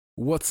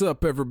What's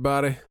up,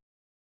 everybody?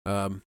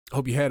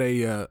 Hope you had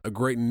a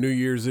great New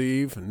Year's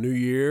Eve, a new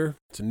year.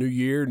 It's a new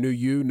year, new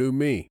you, new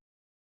me.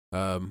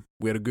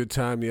 We had a good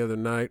time the other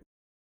night.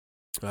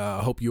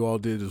 I hope you all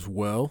did as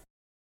well.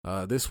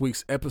 This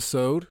week's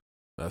episode,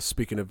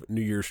 speaking of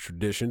New Year's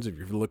traditions, if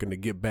you're looking to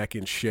get back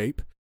in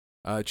shape,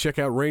 check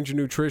out Ranger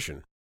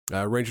Nutrition.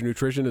 Ranger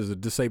Nutrition is a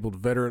disabled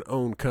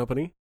veteran-owned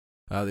company.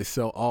 They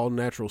sell all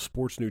natural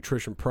sports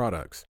nutrition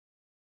products.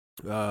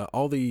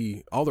 All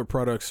their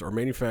products are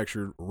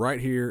manufactured right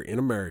here in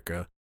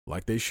America,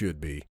 like they should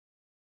be.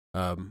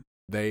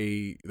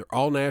 They're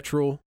all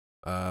natural,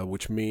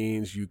 which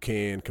means you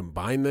can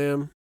combine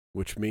them,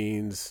 which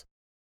means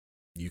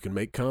you can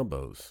make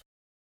combos.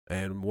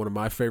 And one of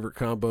my favorite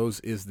combos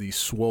is the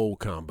Swole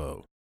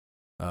combo.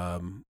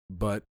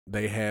 But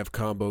they have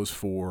combos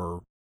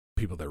for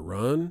people that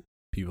run,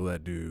 people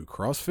that do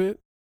CrossFit,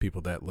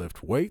 people that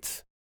lift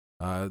weights.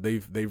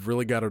 They've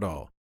really got it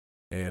all.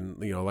 And,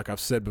 you know, like I've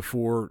said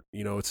before,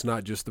 you know, it's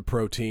not just the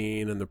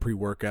protein and the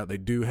pre-workout. They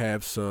do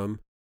have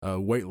some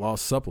weight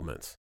loss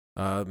supplements.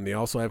 And they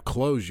also have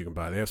clothes you can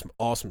buy. They have some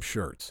awesome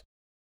shirts.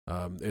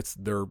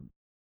 The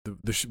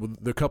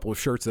couple of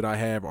shirts that I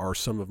have are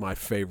some of my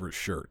favorite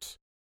shirts.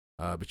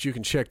 But you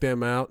can check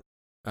them out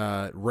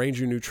at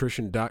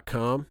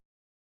rangernutrition.com.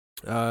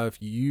 If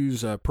you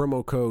use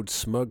promo code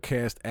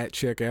SMUGCAST at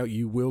checkout,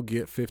 you will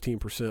get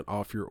 15%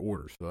 off your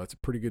order. So that's a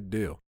pretty good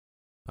deal.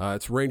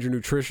 It's Ranger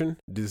Nutrition,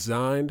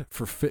 designed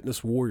for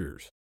fitness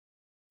warriors.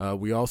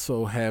 We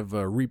also have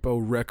Repo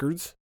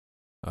Records.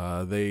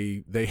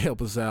 They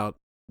help us out.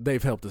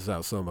 They've helped us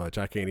out so much.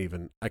 I can't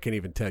even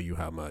tell you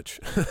how much.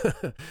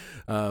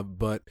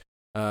 But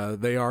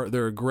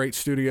they're a great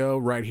studio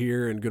right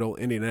here in good old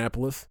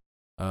Indianapolis.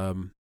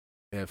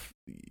 If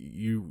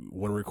you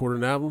want to record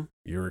an album,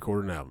 you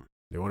record an album.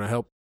 They want to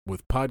help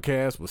with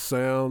podcasts, with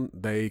sound,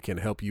 they can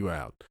help you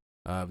out.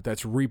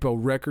 That's Repo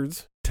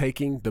Records,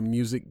 taking the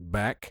music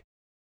back.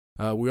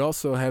 We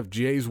also have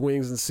Jay's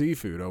Wings and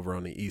Seafood over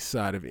on the east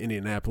side of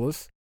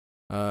Indianapolis.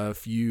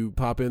 If you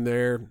pop in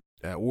there,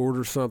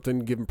 order something,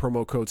 give them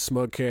promo code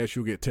SMUGCAST,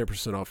 you'll get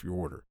 10% off your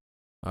order.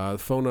 The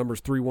phone number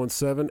is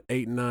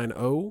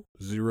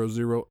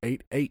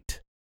 317-890-0088.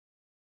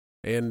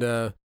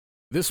 And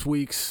this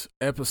week's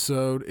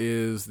episode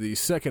is the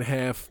second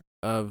half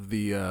of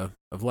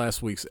of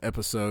last week's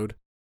episode.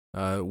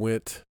 It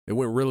went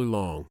really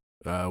long.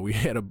 We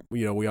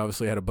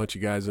obviously had a bunch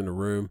of guys in the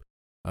room.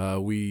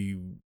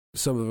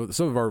 Some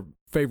of our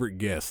favorite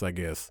guests, I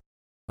guess.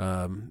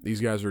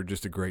 These guys are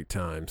just a great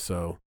time.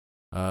 So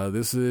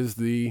this is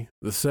the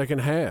second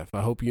half. I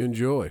hope you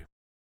enjoy.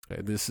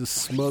 This is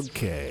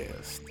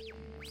Smugcast.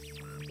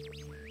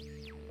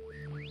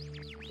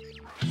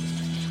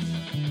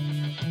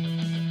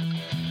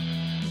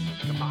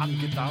 Come on,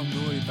 get down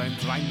to it. I'm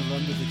trying to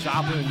run to the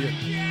chopper and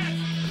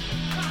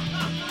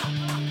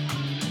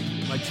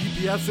my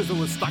GPS system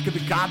was stuck in the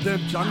goddamn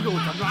jungle.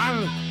 Come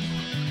on.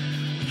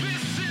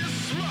 This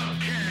is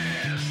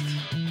Smugcast.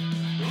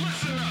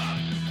 Listen up.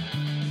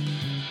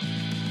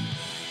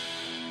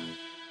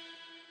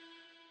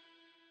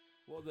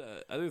 Well,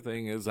 the other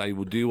thing is, I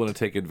do want to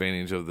take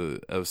advantage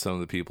of some of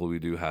the people we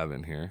do have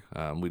in here.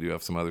 We do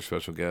have some other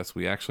special guests.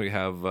 We actually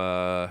have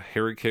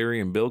Harry Carey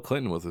and Bill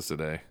Clinton with us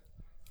today.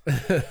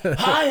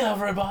 Hi,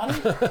 everybody.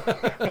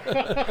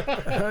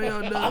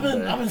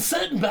 I've been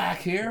sitting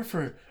back here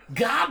for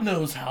God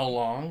knows how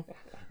long,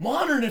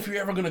 wondering if you're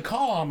ever going to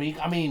call on me.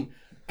 I mean,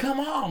 come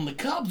on, the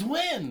Cubs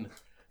win.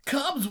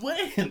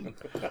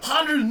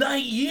 108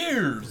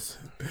 years.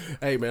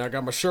 Hey, man, I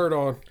got my shirt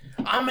on.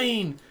 I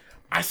mean,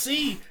 I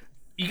see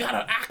you got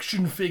an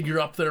action figure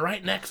up there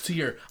right next to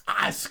your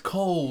ice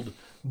cold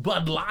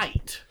Bud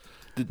Light.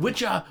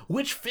 Which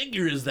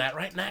figure is that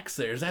right next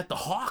there? Is that the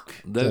Hawk?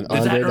 Is that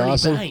Andre Ernie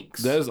Dawson?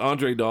 Banks? That is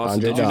Andre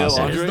Dawson. Did you know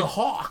Andre? That is the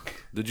Hawk.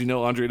 Did you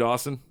know Andre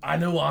Dawson? I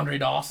know Andre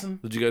Dawson.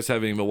 Did you guys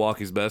have any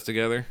Milwaukee's Best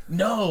together?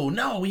 No,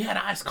 we had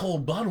ice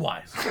cold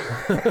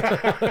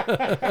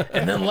Budweiser.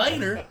 And then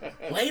later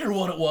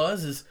what it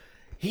was is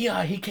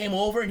he came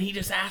over and he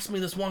just asked me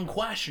this one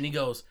question. He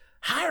goes,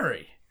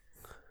 Harry,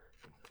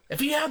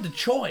 if you had the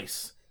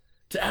choice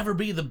to ever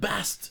be the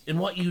best in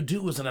what you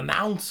do as an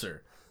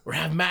announcer or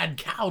have mad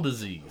cow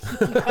disease,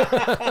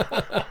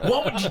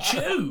 what would you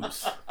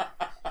choose?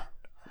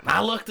 And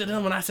I looked at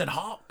him and I said,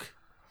 Hawk,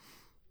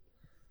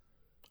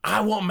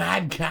 I want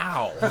mad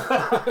cow.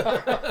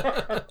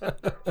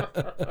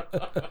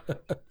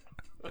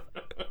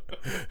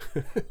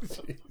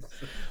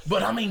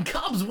 But I mean,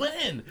 Cubs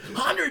win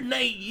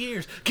 108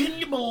 years. Can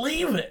you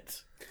believe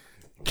it?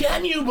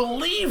 Can you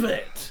believe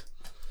it?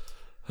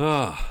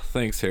 Ah,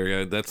 thanks,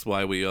 Harry. That's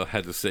why we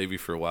had to save you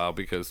for a while,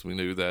 because we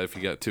knew that if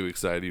you got too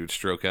excited, you would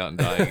stroke out and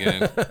die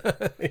again.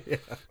 Yeah.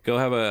 Go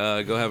have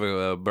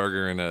a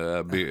burger and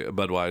a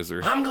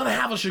Budweiser. I'm gonna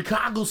have a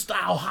Chicago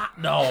style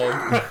hot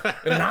dog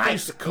and an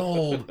ice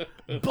cold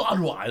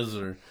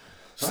Budweiser.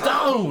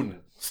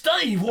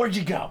 Steve, where'd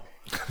you go?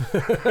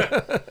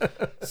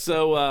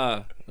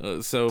 So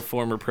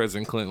former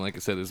President Clinton, like I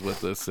said, is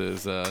with us.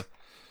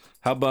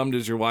 How bummed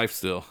is your wife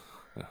still?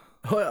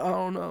 Well, I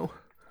don't know.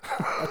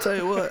 I tell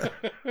you what.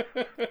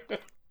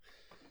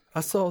 I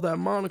saw that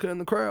Monica in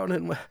the crowd,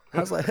 and I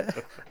was like,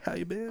 hey, how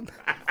you been?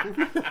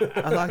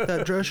 I like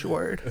that dress you're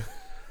wearing.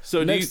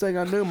 So Next thing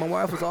I knew, my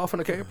wife was off in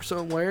a camper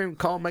somewhere and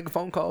making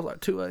phone calls like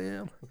 2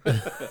 a.m.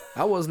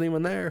 I wasn't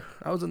even there.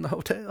 I was in the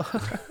hotel.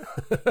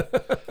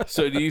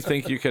 So do you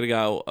think you could have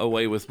got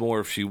away with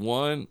more if she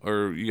won,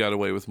 or you got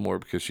away with more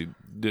because she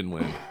didn't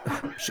win?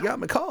 She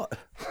got me caught.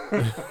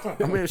 I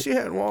mean, if she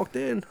hadn't walked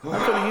in,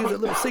 I could have used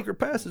that little secret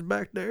passage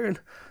back there and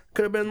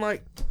could have been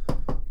like,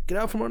 get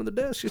out from under the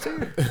desk. She's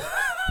here.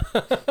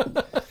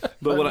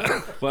 But what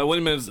I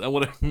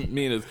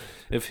mean is,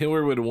 if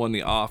Hillary would have won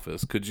the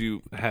office, could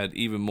you had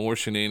even more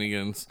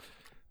shenanigans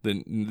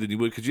than you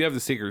would? Could you have the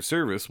Secret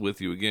Service with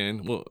you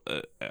again? Well,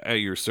 at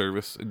your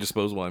service,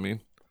 disposable. I mean,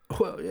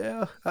 Well,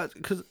 yeah,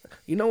 because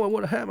you know what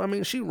would have happened? I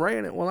mean, she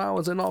ran it while I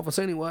was in office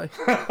anyway.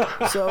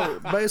 So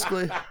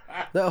basically,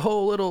 that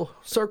whole little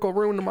circle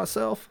room to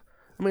myself.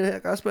 I mean,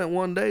 heck, I spent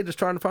one day just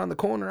trying to find the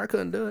corner. I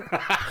couldn't do it.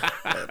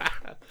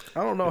 I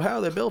don't know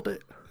how they built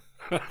it.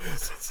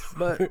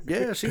 But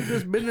yeah, she's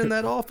just been in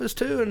that office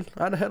too, and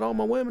I'd had all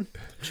my women.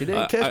 She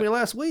didn't catch me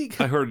last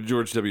week. I heard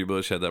George W.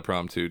 Bush had that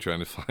problem too, trying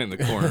to find the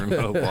corner in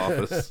the Oval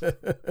Office.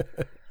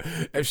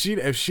 If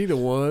she'd have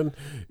won,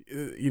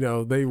 you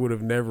know, they would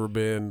have never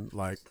been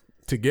like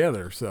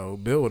together. So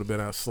Bill would have been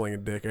out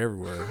slinging dick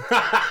everywhere.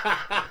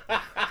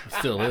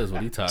 Still is.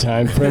 What are you talking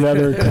Time about? for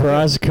another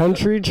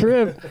cross-country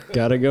trip.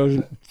 Gotta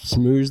go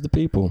smooze the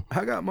people.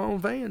 I got my own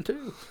van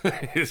too.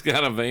 He's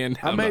got a van.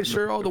 I made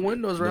sure all the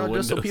windows are out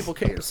just so people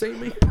can't see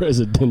me.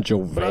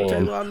 Presidential But I tell you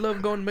van. what, I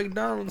love going to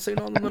McDonald's and seeing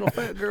all the little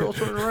fat girls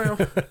running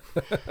around.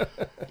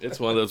 It's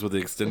one of those with the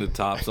extended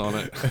tops on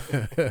it,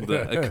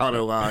 the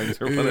Econo lines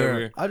or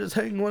whatever. I just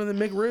hang one of the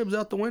McRibs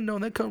out the window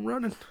and they come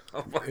running.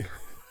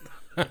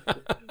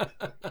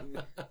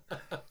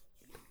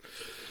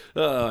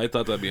 I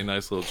thought that'd be a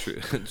nice little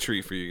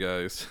treat for you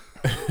guys.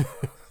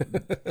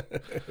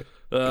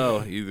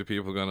 Either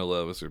people are gonna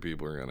love us or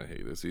people are gonna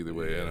hate us. Either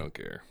way, I don't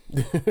care.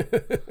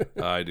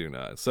 I do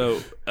not.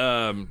 So,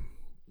 do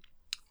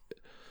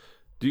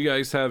you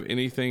guys have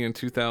anything in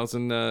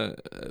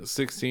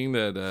 2016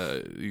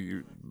 that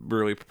you're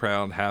really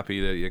proud and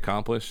happy that you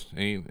accomplished?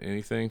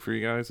 Anything for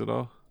you guys at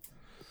all?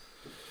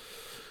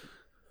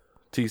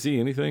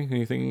 TC,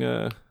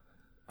 anything?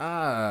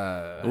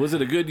 Was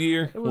it a good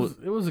year? It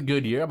was a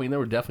good year. I mean, there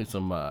were definitely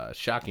some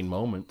shocking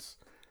moments.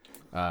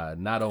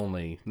 Not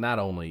only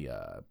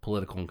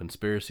political and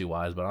conspiracy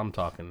wise, but I'm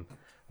talking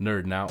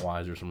nerding out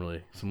wise. There's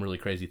some really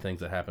crazy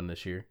things that happened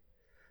this year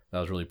that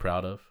I was really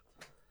proud of.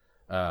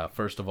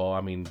 First of all,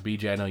 I mean,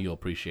 BJ, I know you'll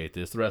appreciate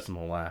this. The rest of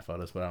them will laugh at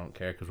us, but I don't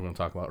care because we're going to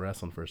talk about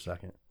wrestling for a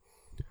second.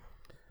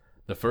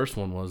 The first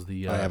one was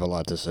the. I have a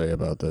lot to say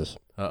about this.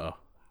 Uh-oh.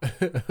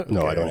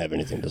 No, I don't have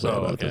anything to say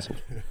about okay. this.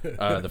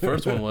 The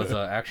first one was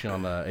actually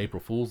on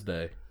April Fool's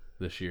Day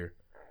this year.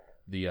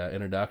 The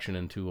introduction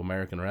into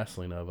American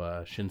wrestling of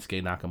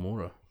Shinsuke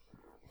Nakamura.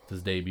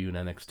 His debut in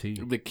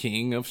NXT. The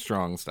King of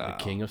Strong Style.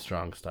 The King of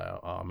Strong Style.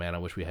 Oh, man, I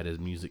wish we had his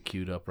music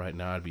queued up right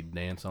now. I'd be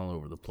dancing all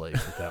over the place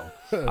with that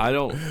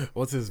one.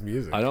 What's his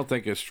music? I don't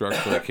think it's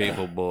structurally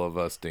capable of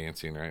us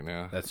dancing right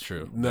now. That's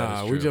true.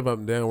 Nah, we jump up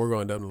and down. We're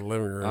going down to the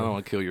living room. I don't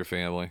want to kill your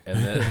family.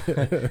 And then,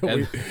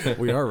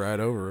 we are right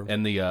over him.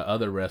 and the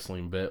other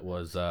wrestling bit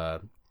was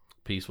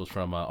piece was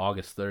from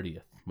August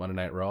 30th, Monday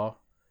Night Raw.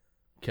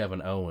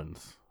 Kevin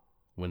Owens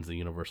wins the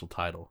Universal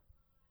title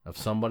of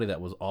somebody that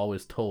was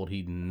always told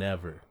he'd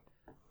never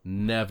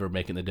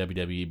make it in the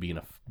WWE,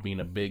 being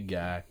a big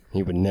guy.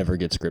 He would never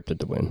get scripted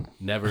to win.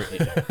 Never.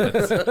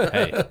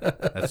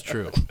 That's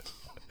true.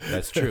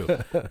 That's true.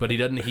 But he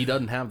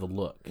doesn't have the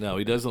look. No,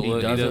 he doesn't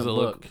look. He doesn't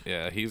look.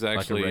 Yeah, he's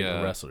actually like a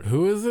regular wrestler.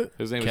 Who is it?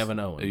 His name Kevin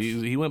is,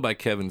 Owens. He went by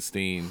Kevin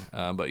Steen,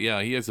 but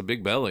yeah, he has a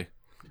big belly.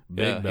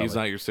 Big belly. He's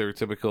not your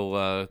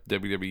stereotypical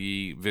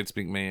WWE Vince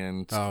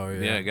McMahon.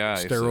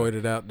 Guy.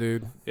 Steroided out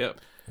dude.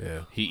 Yep.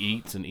 Yeah. He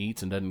eats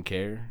and doesn't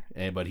care,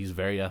 but he's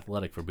very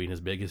athletic for being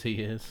as big as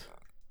he is.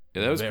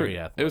 Yeah, that was Very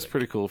It was athletic.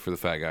 pretty cool for the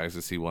fat guys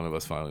to see one of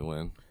us finally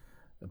win.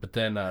 But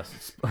then,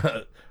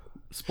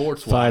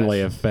 sports-wise,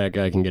 Finally, a fat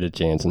guy can get a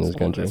chance in this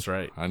country. That's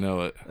right. I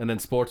know it. And then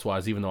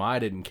sports-wise, even though I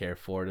didn't care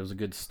for it, it was a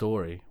good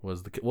story.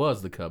 Was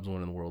the Cubs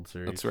winning the World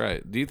Series? That's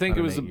right. Do you think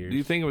it was? 108 years. Do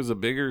you think it was a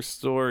bigger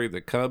story,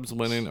 the Cubs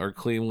winning or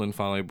Cleveland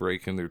finally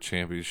breaking their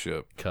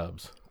championship?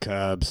 Cubs.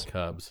 Cubs.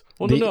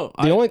 Well,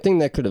 The only thing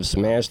that could have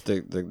smashed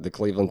the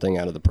Cleveland thing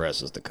out of the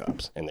press is the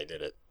Cubs, and they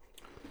did it.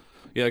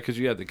 Yeah, because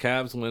you had the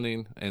Cavs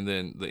winning, and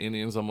then the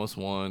Indians almost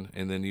won,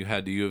 and then you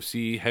had the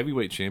UFC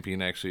heavyweight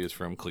champion actually is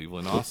from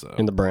Cleveland also.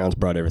 And the Browns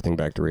brought everything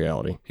back to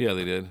reality. Yeah,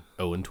 they did.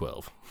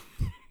 0-12.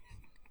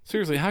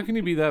 Seriously, how can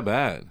you be that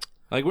bad?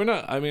 Like, we're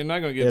not. I mean, I'm not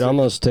going to get. It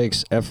almost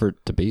takes effort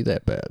to be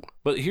that bad.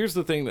 But here's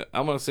the thing that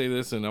I'm going to say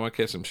this, and I'm going to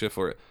catch some shit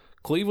for it.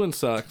 Cleveland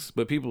sucks,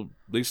 but a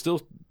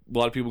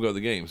lot of people go to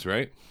the games,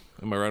 right?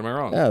 Am I right? Am I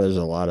wrong? Yeah, there's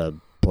a lot of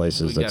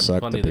places that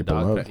suck that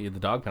people love. The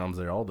dog pounds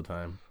there all the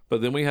time. But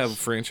then we have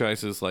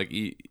franchises like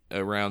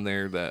around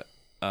there that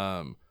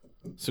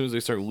As soon as they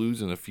start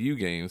losing a few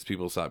games,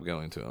 people stop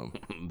going to them.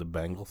 The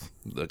Bengals.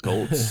 The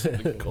Colts.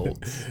 The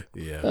Colts.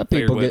 Yeah.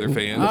 People weather get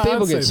fans. people I'd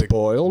get say the-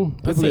 spoiled.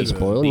 People say get the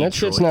spoiled. And that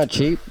shit's Detroit. not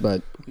cheap,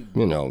 but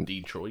you know,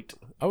 Detroit.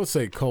 I would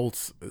say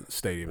Colts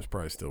stadium's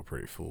probably still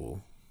pretty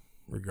full,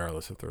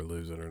 regardless if they're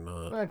losing or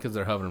not. Because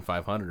they're hovering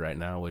 500 right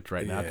now, which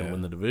right now can Yeah.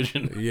 win the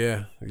division.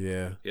 Yeah.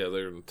 Yeah,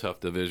 they're in a tough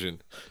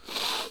division.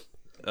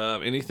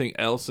 Anything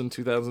else in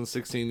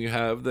 2016 you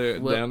have there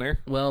down there?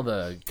 Well,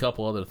 the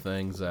couple other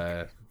things,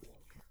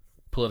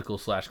 political /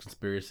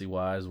 conspiracy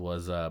wise,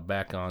 was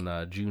back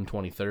on June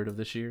 23rd of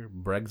this year.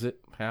 Brexit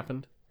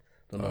happened.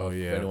 Don't know Oh, if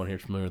yeah. anyone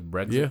here's familiar with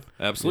Brexit. Yeah.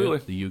 Absolutely.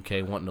 The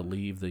UK wanting to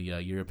leave the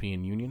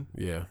European Union.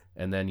 Yeah.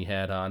 And then you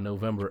had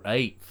November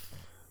 8th.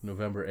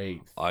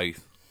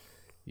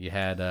 You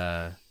had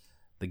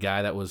the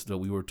guy that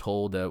we were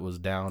told that was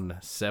down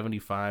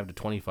 75 to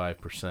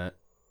 25%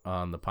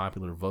 on the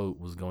popular vote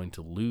was going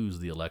to lose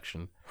the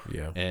election.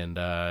 Yeah. And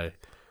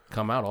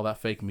come out, all that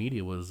fake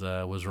media was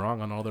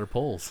wrong on all their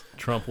polls.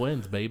 Trump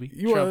wins, baby.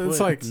 It's Trump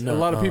like wins. a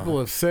lot of people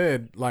have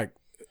said, like,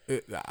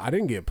 I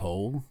didn't get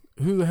polled.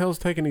 Who the hell's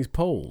taking these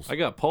polls? I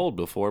got polled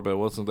before, but it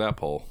wasn't that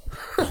poll.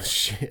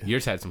 Shit.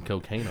 Yours had some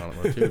cocaine on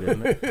it, though, too,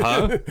 didn't it?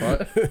 Huh?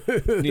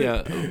 What?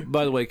 Yeah.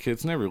 By the way,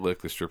 kids, never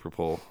lick the stripper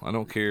pole. I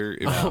don't care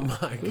if Oh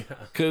my god.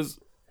 because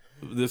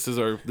this is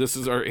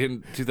our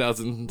in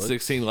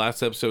 2016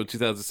 last episode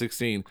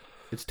 2016.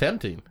 It's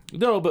tempting.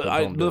 No, but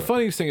don't do the it.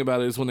 funniest thing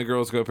about it is when the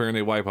girls go up here and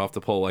they wipe off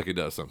the pole like it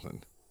does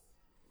something.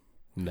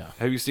 No.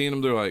 Have you seen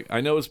them? They're like,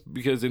 I know it's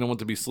because they don't want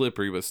to be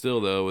slippery, but still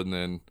though. And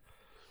then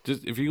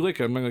just if you lick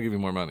it, I'm not gonna give you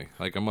more money.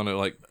 Like I'm gonna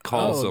like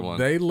call someone.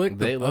 They licked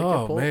They the lick the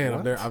Oh pole?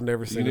 man, What? I've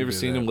never seen. you never do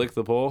seen that. them lick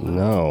the pole?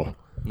 no.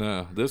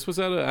 No, this was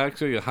at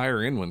actually a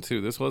higher end one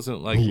too. This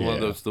wasn't like one Yeah. of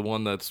those, the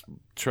one that's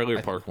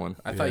trailer park one.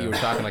 I thought you were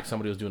talking like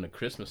somebody was doing a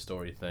Christmas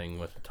story thing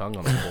with the tongue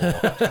on the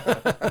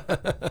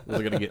pole. Was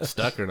it going to get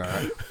stuck or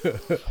not?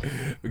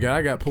 The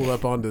guy got pulled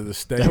up onto the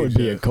stage. That would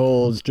be a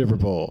cold stripper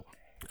pole.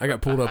 I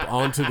got pulled up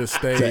onto the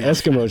stage.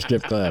 It's an Eskimo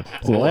strip club.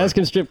 It's an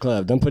Alaskan strip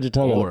club. Don't put your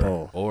tongue on the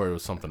pole. Or it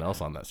was something else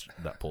on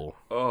that pole.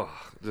 Oh,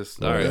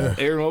 just all right.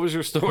 Aaron, what was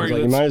your story? It's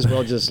like you That's- might as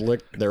well just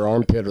lick their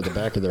armpit or the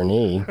back of their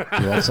knee.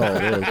 That's all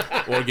it is.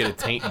 Or get a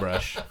taint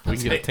brush. We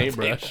can get a taint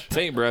brush.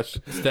 Paint brush.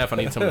 Steph, I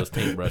need some of those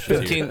taint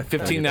brushes here.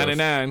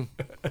 $15.99.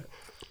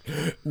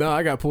 No,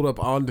 I got pulled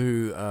up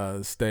onto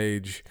the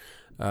stage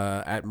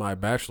at my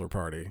bachelor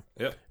party.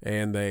 Yep.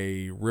 And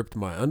they ripped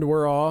my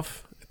underwear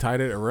off, tied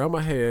it around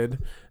my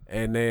head,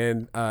 and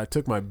then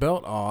took my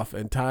belt off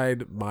and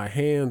tied my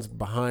hands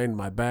behind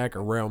my back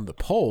around the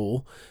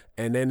pole.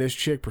 And then this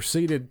chick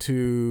proceeded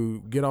to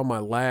get on my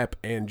lap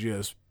and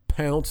just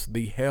pounce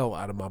the hell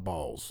out of my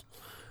balls.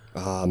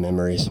 Ah,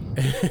 memories.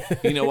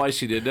 You know why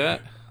she did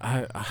that?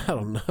 I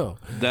don't know.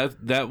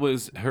 That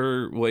was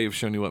her way of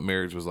showing you what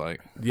marriage was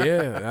like.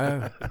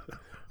 Yeah,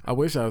 I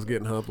wish I was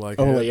getting humped like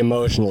Only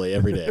emotionally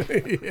every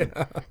day.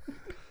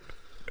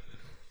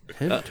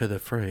 Hint to the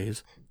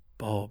phrase,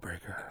 ball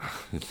breaker.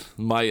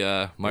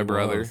 My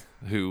brother,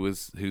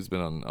 who's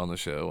been on the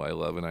show, I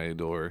love and I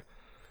adore.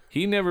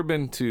 He never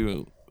been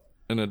to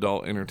an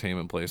adult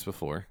entertainment place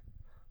before,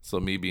 so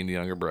me being the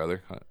younger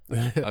brother,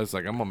 I was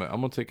like, I'm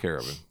gonna take care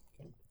of him.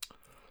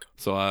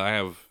 So I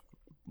have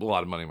a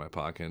lot of money in my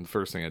pocket, and the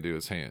first thing I do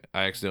is I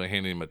accidentally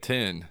handed him a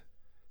 10.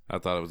 I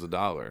thought it was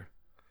 $1.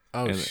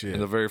 Oh and, shit!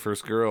 and the very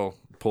first girl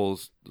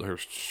pulls her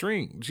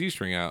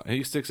G-string out, and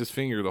he sticks his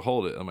finger to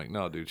hold it. I'm like,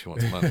 no, dude, she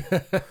wants money.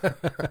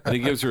 And he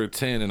gives her a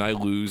 10, and I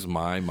lose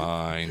my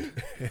mind.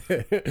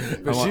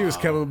 But she was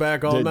coming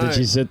back all night. Did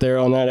she sit there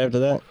all night after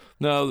that?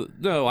 No,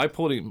 I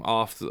pulled him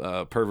off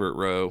the pervert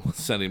row,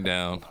 sent him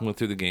down, went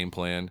through the game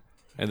plan,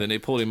 and then they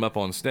pulled him up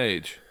on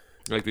stage.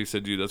 Like they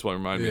said, dude, that's what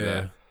reminded me of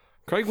that.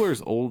 Craig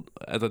wears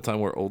at the time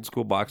wore old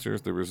school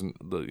boxers. There was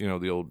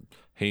the old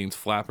Hanes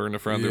flapper in the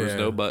front. There was Yeah.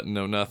 no button,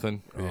 no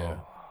nothing. Yeah.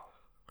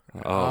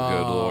 Oh,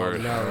 good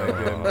lord. No, they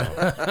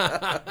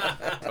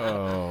didn't.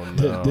 Oh,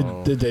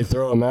 no. Did they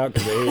throw him out?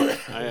 Because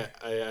I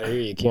hear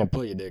you can't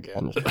pull your dick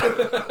out.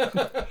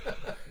 It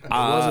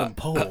wasn't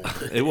pulled.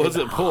 It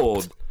wasn't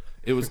pulled.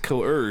 It was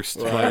coerced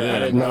by I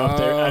them.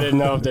 didn't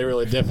know if they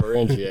really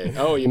differentiate.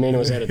 Oh, you mean it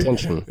was at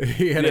attention?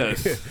 He had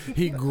Yes.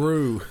 he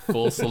grew.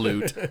 Full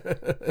salute.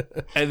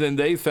 And then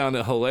they found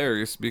it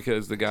hilarious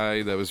because the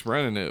guy that was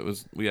running it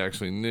we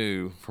actually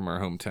knew from our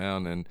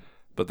hometown,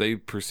 but they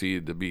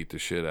proceeded to beat the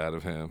shit out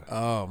of him.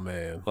 Oh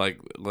man.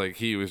 Like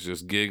he was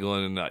just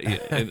giggling,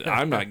 and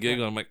I'm not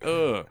giggling. I'm like,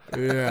 ugh.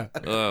 Yeah.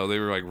 Oh, they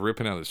were like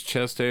ripping out his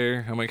chest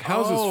hair. I'm like,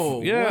 how's Oh,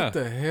 this? Yeah, what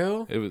the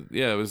hell?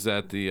 it was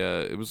at the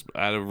it was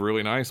at a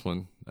really nice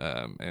one.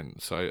 And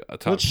so I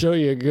Let's talked. show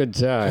you a good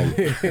time.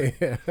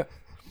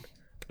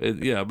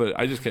 Yeah, but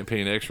I just kept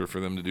paying extra for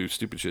them to do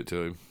stupid shit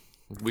to him.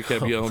 We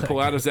kept yelling, pull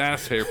out his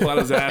ass hair, pull out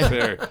his ass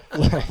hair.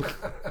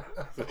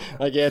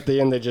 Like at the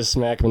end, they just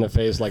smack him in the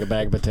face like a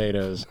bag of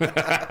potatoes.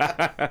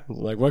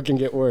 Like, what can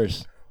get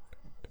worse?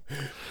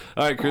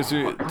 All right, Chris,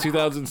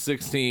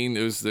 2016,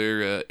 is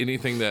there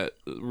anything that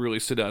really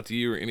stood out to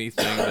you or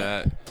anything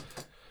that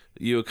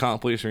you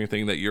accomplished or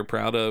anything that you're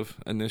proud of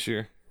in this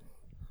year?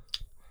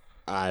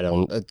 I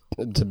don't.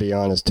 To be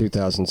honest,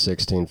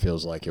 2016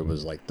 feels like it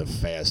was like the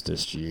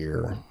fastest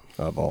year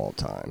of all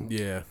time.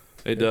 Yeah.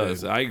 It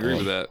does. I agree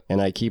with that.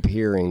 And I keep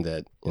hearing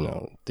that,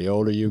 the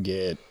older you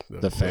get,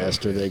 the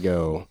faster they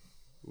go,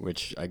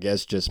 which I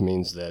guess just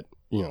means that,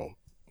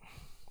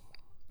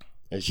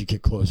 as you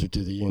get closer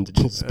to the end, it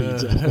just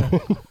speeds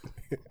up.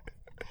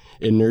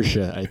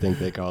 Inertia, I think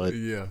they call it.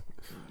 Yeah.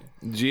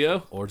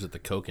 Gio? Or is it the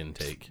coke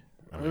intake?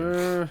 I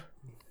mean,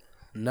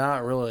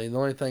 Not really. The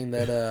only thing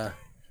that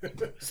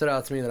stood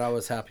out to me that I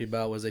was happy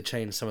about was they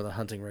changed some of the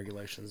hunting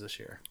regulations this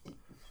year.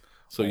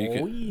 So you Oh,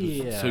 can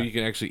yeah. so you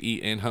can actually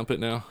eat and hump it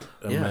now?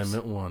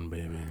 Amendment 1,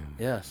 baby.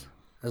 Yes,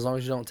 as long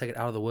as you don't take it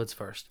out of the woods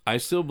first. I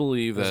still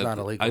believe It's that not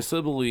illegal. I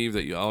still believe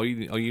that all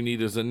you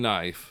need is a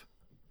knife,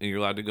 and you're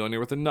allowed to go in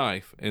there with a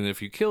knife, and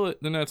if you kill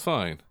it, then that's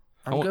fine.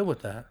 I'm good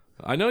with that.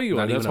 I know you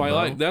Not are. That's even a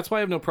why bow? that's why I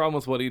have no problem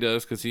with what he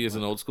does, because he is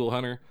an old school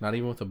hunter. Not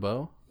even with a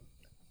bow?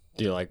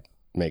 Do you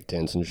make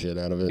tents and shit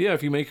out of it? Yeah,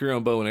 if you make your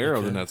own bow and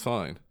arrow, then that's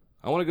fine.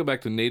 I want to go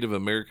back to Native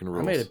American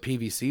rules. I made a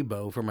PVC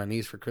bow for my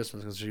niece for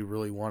Christmas because she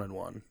really wanted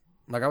one.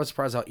 Like, I was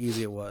surprised how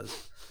easy it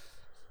was.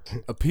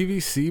 A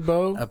PVC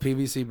bow? A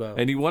PVC bow.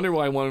 And you wonder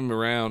why I want him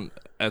around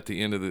at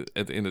the end of the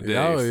days.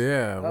 Oh,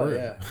 yeah. Oh, We're-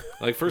 yeah.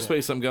 Like first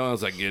place I'm going, I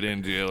was like, get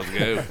in, Jill, let's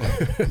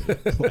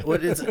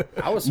go.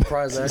 I was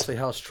surprised actually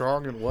how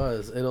strong it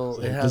was. It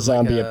The has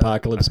zombie like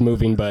apocalypse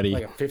moving buddy.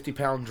 like a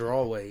 50-pound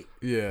draw weight.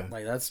 Yeah.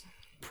 Like, that's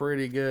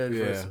pretty good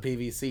for Yeah. some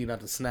PVC not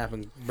to snap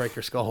and break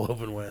your skull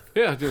open with.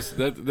 Yeah, just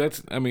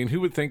that's. I mean, who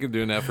would think of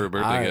doing that for a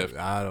birthday gift?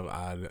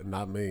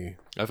 Not me.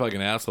 I feel like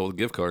an asshole with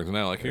gift cards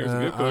now. Like, here's a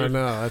gift I card. don't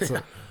know. That's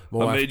my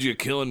I wife. made you a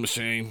killing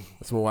machine.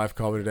 That's my wife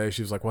called me today.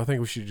 She was like, "Well, I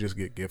think we should just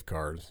get gift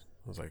cards."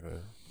 I was like,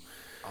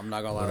 I'm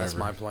not gonna lie, that's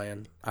my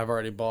plan. I've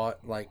already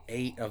bought like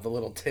 8 of the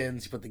little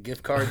tins you put the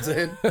gift cards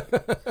in.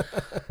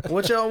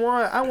 What y'all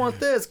want? I want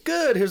this.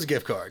 Good. Here's a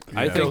gift card.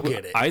 I Go think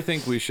get it. I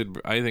think we should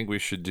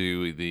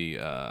do the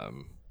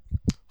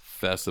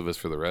Festivus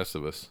for the rest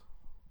of us.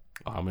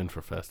 I'm in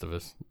for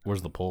Festivus.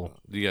 Where's the poll?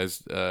 Do you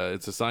guys?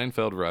 It's a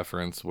Seinfeld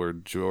reference where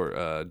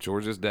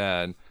George's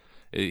dad,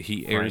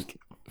 he airs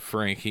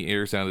Frank. He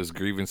airs out his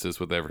grievances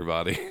with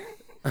everybody.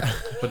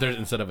 But there's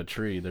instead of a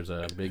tree, there's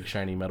a big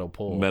shiny metal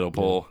pole. Metal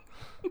pole.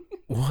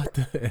 "What?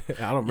 I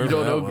don't remember. You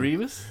don't that know one.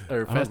 Grievous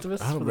or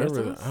Festivus? I don't for the rest remember.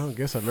 of That. us? I don't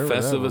guess I remember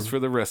that Festivus one. for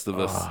the rest of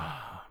us.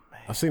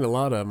 I've seen a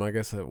lot of them. I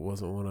guess that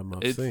wasn't one of them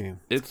I've seen.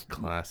 It's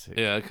Classic.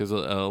 yeah, because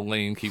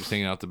Elaine keeps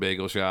hanging out the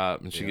bagel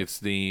shop, and she gets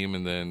steam,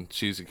 and then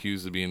she's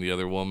accused of being the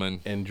other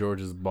woman. And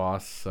George's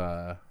boss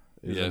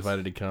is Yes.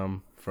 invited to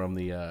come from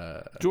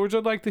the George,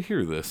 I'd like to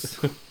hear this.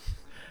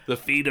 The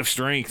feat of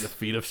strength.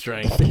 feat of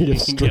strength. Feat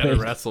of You gotta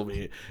strength. wrestle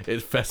me.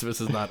 Festivus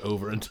is not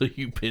over until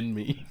you pin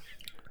me.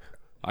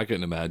 I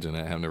couldn't imagine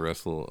that, having to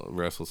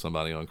wrestle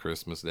somebody on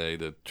Christmas Day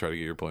to try to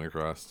get your point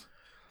across.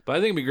 But I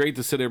think it'd be great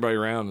to sit everybody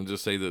around and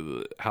just say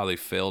how they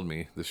failed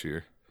me this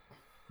year.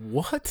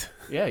 What?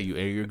 Yeah, you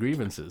air your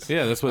grievances.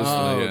 Yeah, that's what.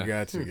 Oh, yeah.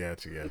 gotcha.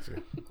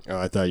 Oh,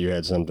 I thought you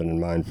had something in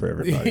mind for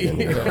everybody. in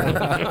here.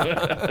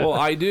 Well,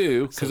 I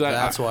do because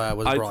that's why I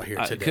was brought here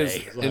 'cause-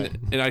 today.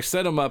 and I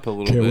set him up a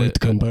little Can't wait bit. to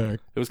come back.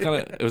 It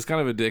was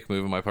kind of a dick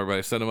move on my part, but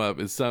I set him up.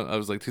 I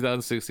was like,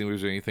 2016.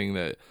 Was there anything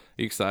that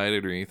you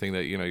excited or anything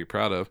that you're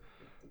proud of?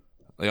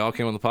 They all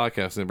came on the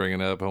podcast and didn't bring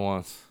it up at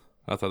once.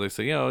 I thought they'd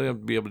say, I'll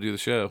be able to do the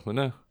show, but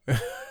no.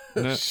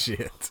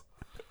 Shit.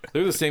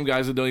 They're the same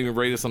guys that don't even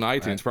rate us on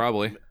iTunes,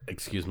 probably.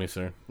 Excuse me,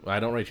 sir. I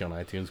don't rate you on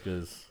iTunes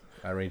because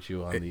I rate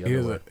you on the He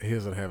other way.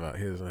 doesn't have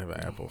an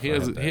Apple. He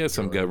has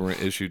some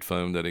government issued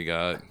phone that he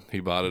got. He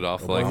bought it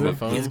off like Obama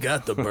phone. He's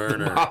got the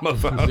burner. Obama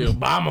phone. The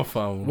Obama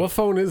phone. What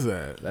phone is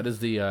that? That is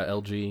the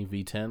LG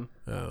V10.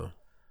 Oh,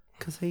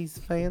 Because he's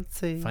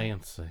fancy.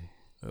 Fancy.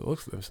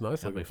 it's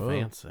nice That'd looking be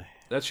phone. fancy.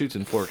 That shoots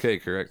in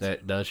 4K, correct?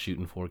 That does shoot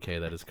in 4K.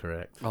 That is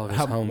correct. All of his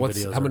home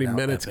videos How many are now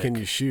minutes epic. can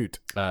you shoot?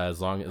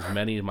 As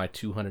many as my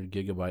 200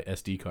 gigabyte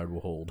SD card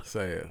will hold.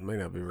 Say it may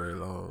not be very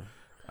long.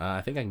 I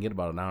think I can get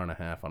about an hour and a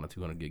half on a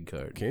 200 gig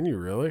card. Can you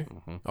really?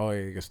 Oh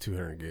yeah, I guess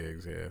 200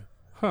 gigs. Yeah.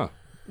 Huh.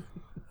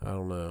 I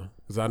don't know,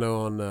 because I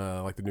know on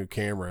like the new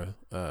camera,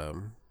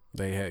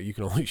 you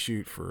can only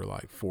shoot for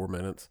like 4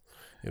 minutes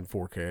in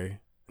 4K.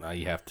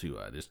 You have to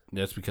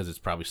that's because it's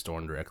probably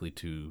stored directly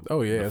to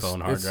Oh yeah, the phone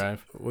hard it's-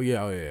 drive. Well,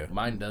 yeah, oh yeah.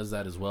 Mine does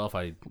that as well if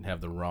I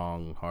have the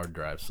wrong hard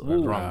drive, the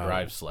wrong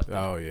drive selected.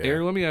 Oh yeah.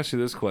 Aaron, let me ask you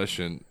this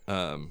question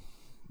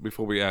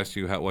before we ask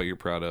you what you're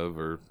proud of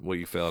or what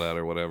you failed at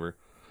or whatever.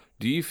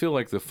 Do you feel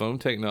like the phone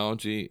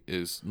technology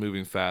is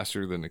moving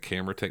faster than the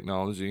camera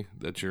technology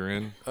that you're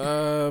in?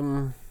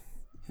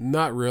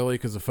 Not really,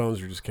 because the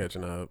phones are just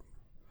catching up.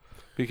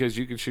 Because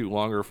you can shoot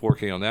longer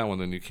 4K on that one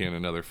than you can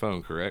another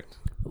phone, correct?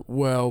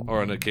 Well,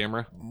 Or on a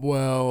camera?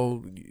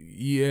 Well,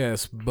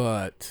 yes,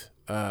 but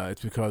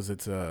it's because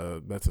that's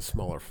a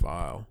smaller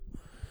file.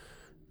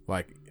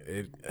 Like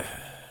it,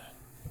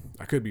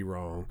 I could be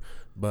wrong,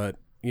 but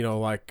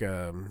like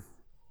the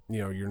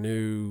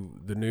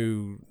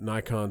new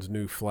Nikon's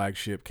new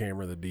flagship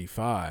camera, the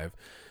D5,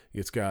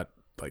 it's got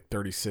like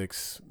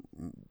 36.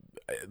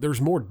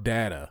 There's more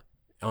data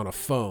on a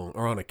phone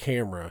or on a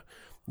camera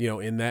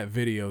in that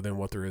video than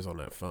what there is on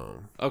that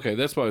phone. Okay,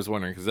 that's what I was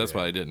wondering because that's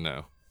what I didn't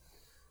know.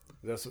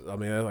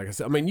 Like I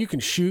said, you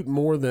can shoot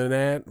more than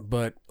that,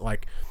 but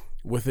like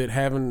with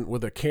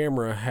a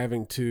camera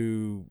having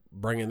to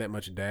bring in that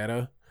much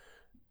data,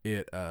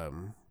 it I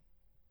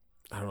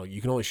don't know.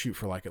 You can only shoot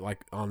for like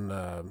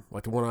on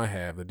like the one I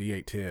have, the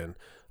D810.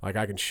 Like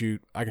I can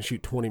shoot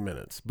 20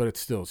 minutes, but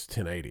it's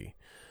 1080.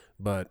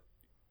 But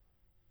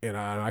and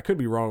I could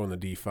be wrong on the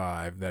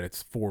D5 that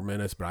it's 4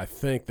 minutes, but I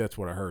think that's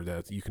what I heard,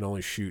 that you can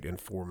only shoot in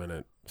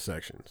 4-minute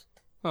sections.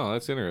 Oh,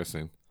 that's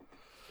interesting.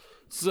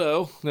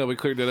 So now we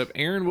cleared that up.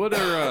 Aaron, what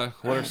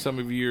are some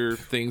of your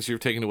things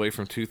you've taken away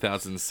from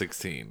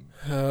 2016?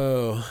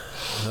 Oh,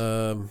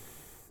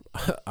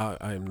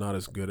 I am not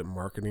as good at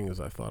marketing as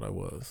I thought I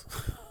was.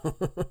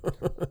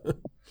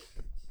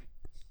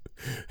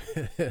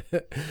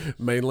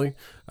 Mainly,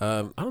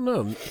 I don't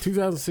know.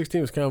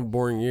 2016 was kind of a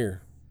boring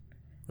year.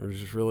 It was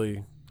just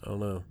really, I don't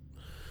know.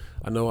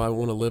 I know I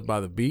want to live by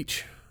the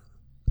beach.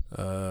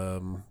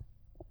 That's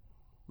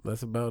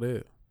about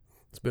it.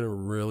 It's been a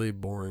really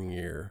boring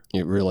year.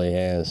 It really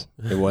has.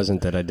 It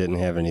wasn't that I didn't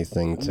have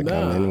anything to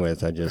come in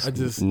with. I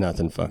just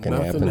nothing fucking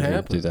happened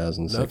in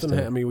 2016.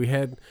 I mean, we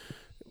had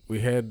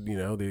an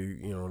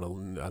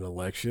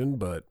election,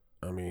 but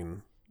I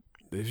mean,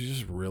 it's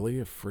just really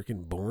a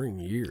freaking boring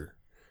year.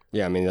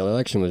 Yeah, I mean, the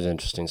election was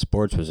interesting.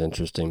 Sports was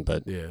interesting,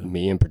 but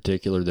me in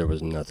particular, there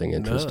was nothing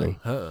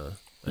interesting.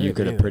 You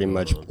could have pretty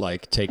much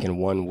like taken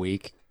 1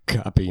 week,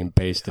 copy and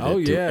pasted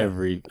it to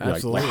every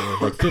like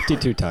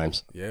 52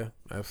 times. Yeah,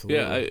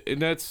 absolutely. Yeah,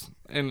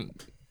 and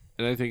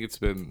I think it's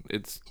kind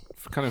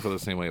of feel the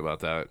same way about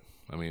that.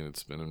 I mean,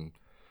 it's been.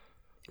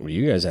 Well,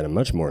 you guys had a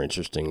much more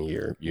interesting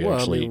year.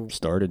 You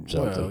started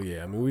something. Well,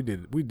 yeah, I mean, we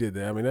did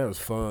that. I mean, that was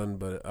fun,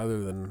 but other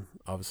than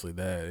obviously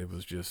that, it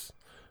was just.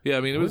 Yeah, I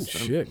mean, it was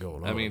shit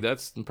going on. I mean,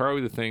 that's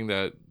probably the thing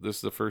that this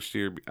is the first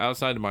year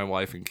outside of my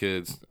wife and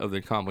kids of the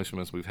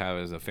accomplishments we've had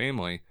as a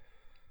family.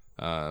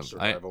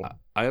 Survival.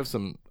 I have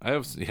some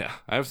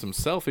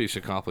selfish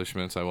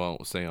accomplishments I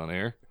won't say on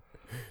air,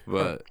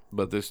 but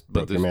your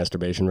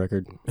masterbaation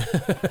record.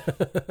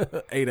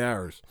 8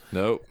 hours.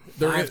 Nope.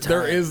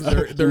 There is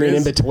You mean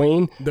in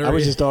between? I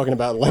was just talking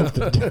about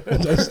length. I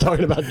was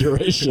talking about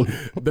duration.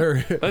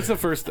 That's the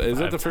first. Is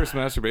that the first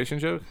masturbation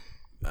joke?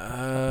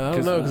 I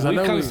don't know, because I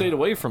know kind of stayed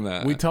away from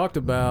that. We talked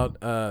about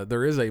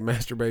there is a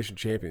masturbation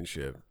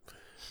championship,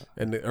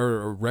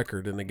 or a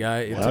record, and the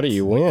guy. How do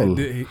you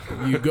win?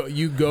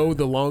 You go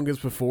the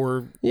longest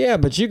before. Yeah,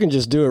 but you can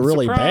just do it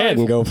really bad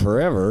and go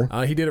forever.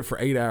 He did it for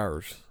 8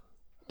 hours.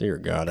 Dear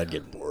God, I'd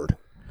get bored.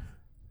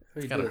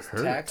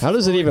 How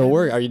does it even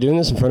work? Are you doing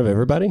this in front of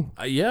everybody?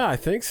 Yeah, I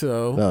think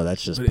so. No,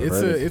 that's just. But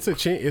it's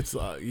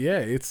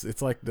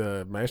like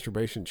the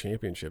masturbation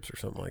championships or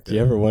something like that. Do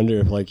you ever wonder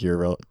if like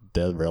your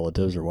dead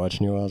relatives are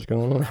watching you while it's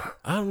going on?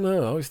 I don't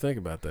know. I always think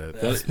about that.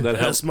 That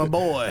helps my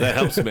boy. That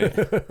helps me.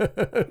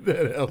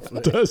 That helps me.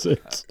 Does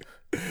it?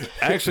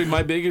 Actually,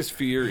 my biggest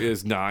fear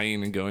is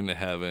dying and going to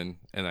heaven,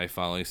 and I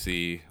finally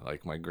see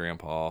like my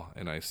grandpa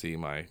and I see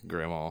my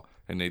grandma.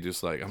 And they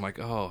just I'm like,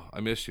 oh,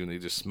 I miss you. And they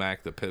just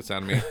smack the piss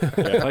out of me.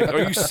 Like,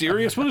 are you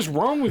serious? What is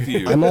wrong with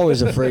you? I'm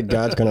always afraid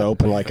God's going to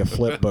open like a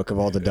flip book of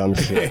all the dumb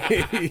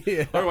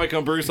shit. Or like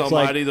on Bruce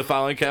Almighty, the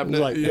filing cabinet.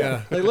 Like,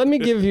 let me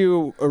give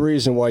you a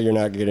reason why you're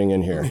not getting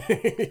in here.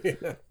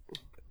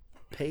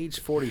 Page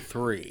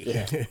 43.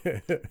 Yeah.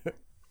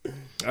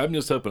 I'm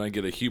just hoping I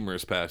get a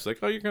humorous pass. Like,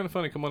 oh, you're kind of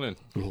funny. Come on in.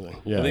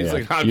 Yeah, he's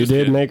like, I'm you just did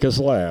kidding. make us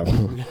laugh.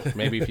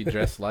 Maybe if you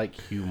dress like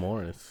Hugh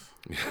Morris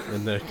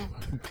in the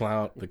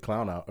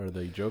clown out or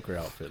the Joker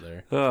outfit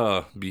there.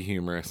 Oh, be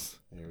humorous.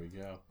 There we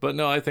go. But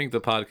no, I think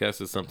the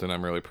podcast is something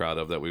I'm really proud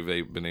of that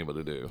we've been able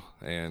to do.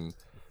 And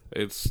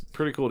it's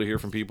pretty cool to hear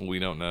from people we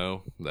don't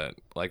know that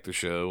like the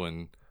show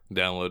and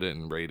download it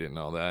and rate it and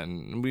all that.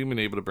 And we've been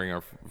able to bring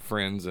our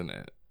friends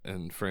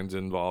and friends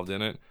involved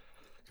in it.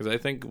 Because I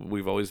think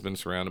we've always been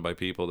surrounded by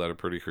people that are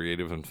pretty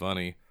creative and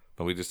funny,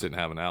 but we just didn't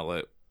have an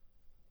outlet.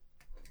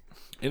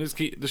 And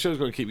the show's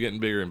going to keep getting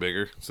bigger and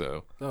bigger.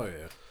 So, oh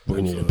yeah,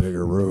 we need a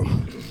bigger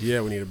room.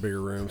 Yeah, we need a bigger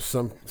room.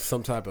 Some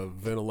type of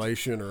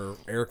ventilation or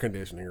air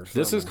conditioning or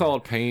something. This is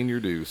called paying your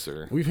dues,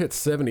 sir. We've hit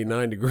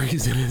 79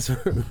 degrees in this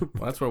room.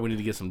 Well, that's where we need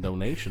to get some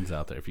donations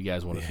out there if you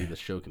guys want to see the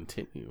show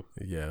continue.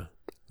 Yeah.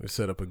 We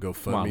set up a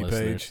GoFundMe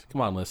page. Come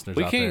on, listeners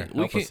out there.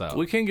 Help us out.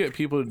 We can get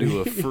people to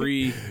do a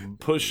free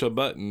push a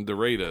button to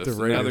rate us.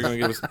 Now they're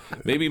going to give us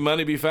maybe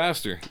money be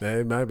faster.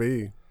 It might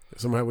be.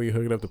 Somehow we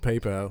hook it up to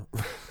PayPal.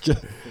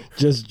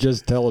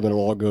 just tell them it'll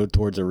all go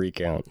towards a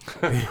recount.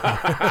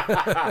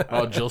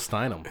 Oh, Jill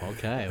Steinem.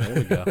 Okay, there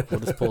we go.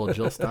 We'll just pull a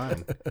Jill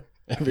Stein.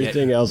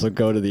 Everything else will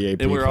go to the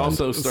AP. And we're fund.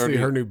 also starting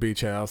her new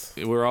beach house.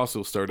 We're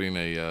also starting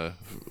a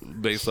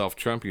based off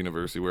Trump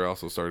University. We're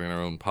also starting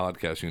our own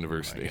podcast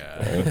university.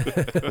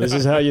 This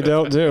is how you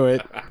don't do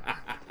it.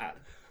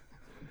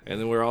 And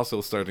then we're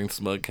also starting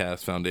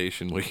Smugcast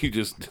Foundation, where you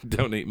just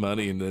donate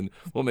money, and then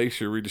we'll make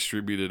sure we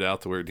distribute it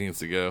out to where it needs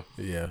to go.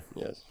 Yeah.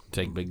 Yes.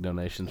 Take big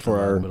donations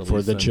for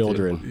the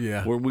children. Too.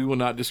 Yeah. Where we will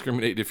not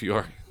discriminate if you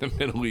are in the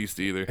Middle East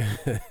either.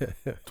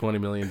 20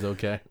 million's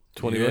okay.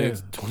 20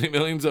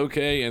 million's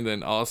okay, and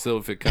then also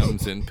if it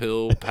comes in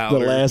pill, powder,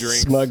 the last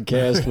drinks.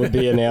 Smugcast would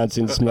be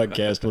announcing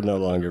Smugcast will no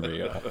longer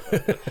be on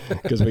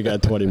because we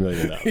got $20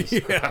 million.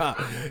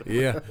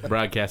 Yeah.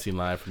 Broadcasting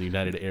live from the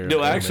United Arab No,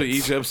 Emirates. actually,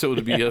 each episode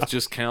would be us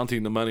just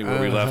counting the money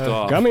where we left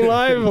off. Coming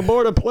live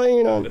aboard a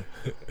plane on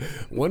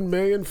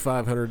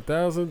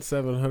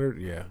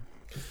 1,500,700. Yeah.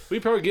 We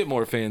probably get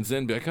more fans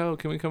then. Be like, oh,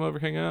 can we come over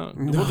hang out?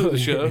 We'll do the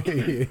show.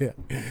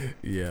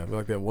 Yeah.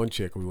 Like that one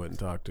chick we went and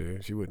talked to.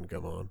 She wouldn't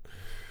come on.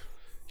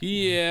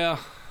 Yeah.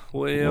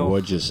 Well,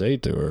 what'd you say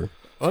to her?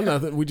 Oh,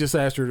 nothing. We just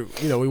asked her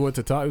to, we went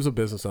to talk. It was a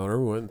business owner.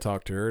 We went and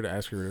talked to her to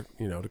ask her,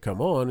 to come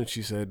on. And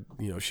she said,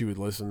 she would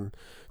listen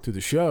to the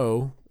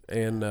show.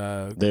 And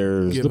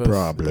there's the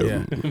problem.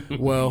 Yeah.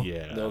 Well,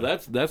 no,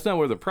 that's not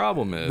where the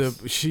problem is.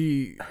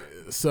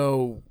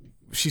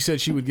 She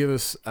said she would give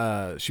us.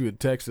 She would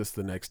text us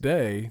the next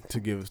day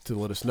to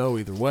let us know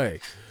either way.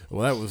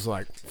 Well, that was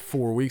like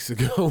 4 weeks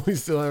ago. We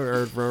still haven't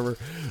heard from her.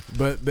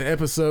 But the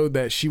episode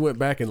that she went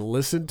back and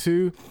listened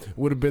to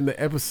would have been the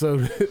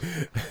episode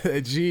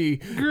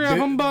that grab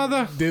him by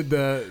the did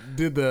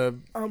the.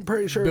 I'm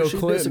pretty sure Bill she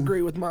Clinton.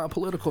 disagree with my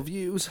political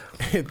views.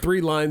 And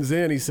 3 lines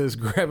in, he says,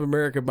 "Grab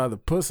America by the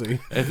pussy."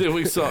 And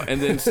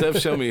then Steph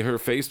showed me her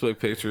Facebook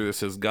picture that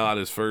says "God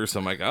is first."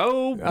 I'm like,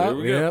 oh, there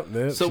we go.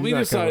 Yep, so she's we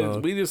not coming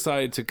on.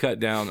 decided to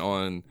cut down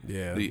on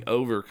Yeah. the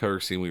over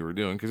cursing we were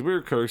doing because we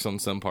were cursed on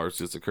some parts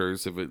just to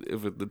curse.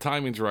 If the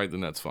timing's right,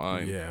 then that's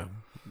fine. Yeah.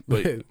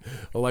 But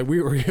like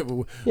we were.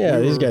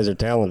 Yeah, these guys are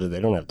talented. They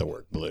don't have to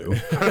work blue.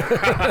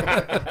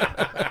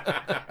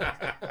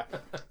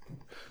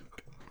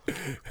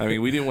 I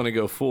mean, we didn't want to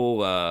go full.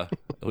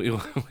 We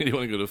didn't want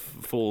to go to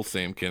full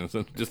Sam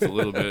Kinison, just a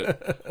little bit.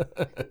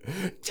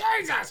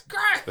 Jesus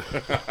Christ!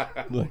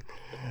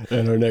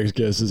 And our next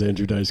guest is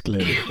Andrew Dice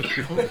Clay.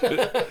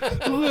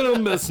 Little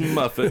Miss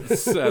Muffet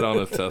sat on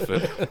a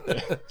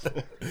tuffet.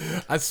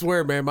 I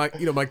swear, man,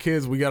 my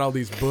kids, we got all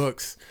these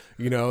books,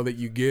 that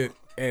you get.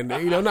 And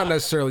not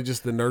necessarily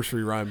just the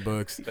nursery rhyme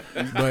books,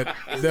 but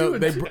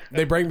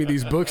they bring me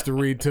these books to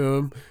read to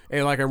them,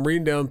 and like I'm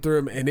reading down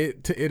through them, and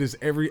it is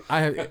I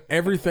have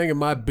everything in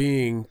my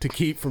being to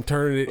keep from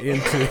turning it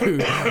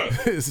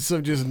into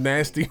some just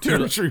nasty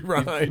nursery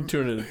rhyme.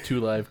 Turn it into 2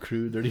 Live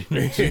Crew, dirty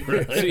nursery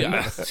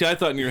rhyme. See, I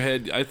thought in your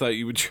head, I thought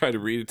you would try to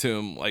read it to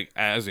him like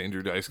as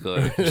Andrew Dice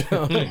Clay.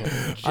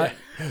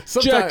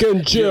 Jack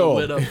and Jill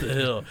went up the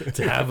hill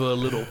to have a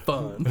little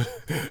fun.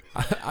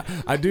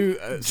 I do.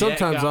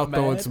 Sometimes got I'll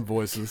throw in mad. some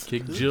voices.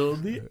 Kick Jill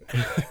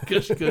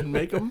because she couldn't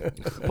make them.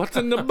 What's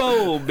in the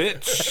bowl,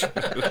 bitch?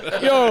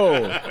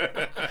 Yo,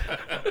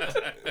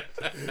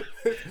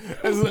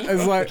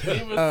 It's like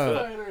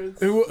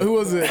who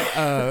was it?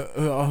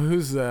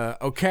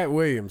 Cat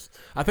Williams.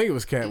 I think it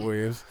was Cat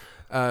Williams.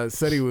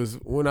 Said he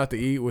went out to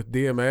eat with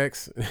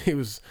DMX. He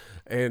was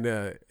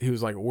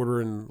like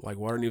ordering like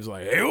water, and he was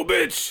like, "Hey, old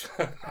bitch,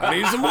 I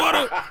need some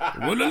water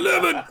with a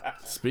lemon."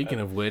 Speaking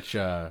of which,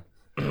 since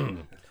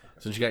you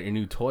got your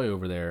new toy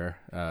over there,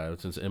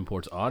 since it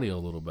imports audio a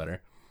little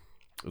better,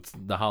 it's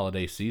the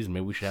holiday season.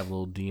 Maybe we should have a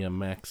little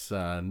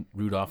DMX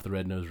Rudolph the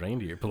Red-Nosed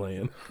Reindeer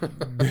playing.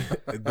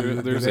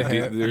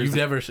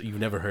 You've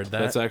never heard that?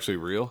 That's actually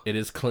real. It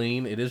is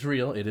clean. It is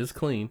real. It is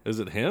clean. Is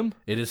it him?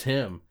 It is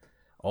him.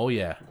 Oh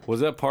yeah. Was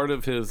that part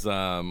of his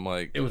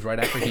like? It was right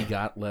after he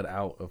got let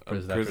out of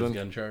prison after his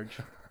gun charge.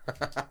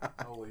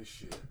 Holy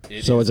shit!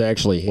 so it's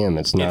actually him.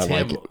 It's not It's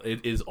like him.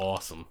 It is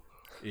awesome.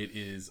 It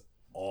is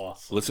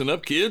awesome. Listen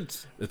up,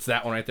 kids. It's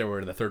that one right there.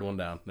 Where the third one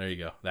down. There you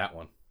go. That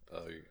one.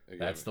 Oh,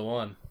 That's the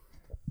one.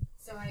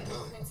 So I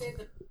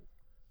printed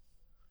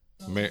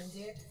the Mar-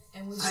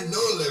 and would I you,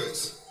 know the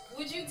lyrics.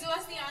 would you do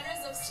us the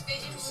honors of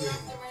spitting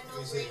Rudolph the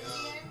Red-Nosed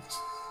Reindeer?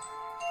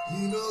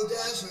 You know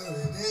Dasher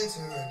and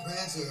Dancer and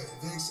Prancer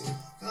and Vixen,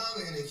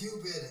 Comet and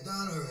Cupid and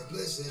Donner and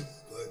Blitzen.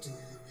 But do you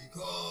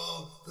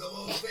recall the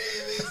most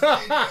famous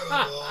reindeer of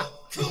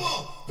all? Come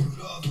on!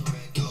 Rudolph the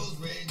Red-Nosed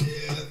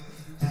Reindeer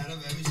had a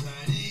very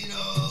shiny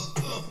nose.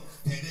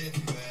 And if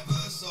you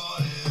ever saw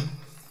him,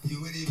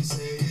 you would even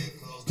say it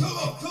close. Come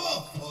on!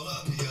 All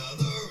of the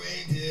other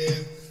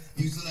reindeer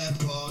used to laugh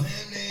and call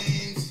him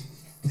names.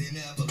 They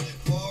never let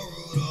poor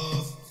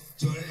Rudolph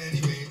join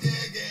any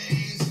reindeer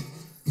games.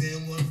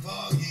 Then one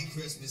foggy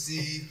Christmas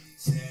Eve,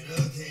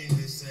 Santa came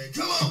to say,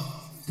 "Come on,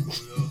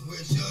 Rudolph,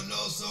 with your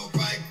nose so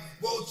bright,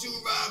 won't you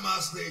ride my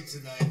sleigh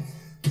tonight?"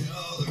 Then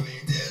all the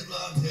reindeers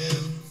loved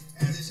him,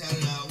 and they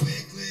shouted out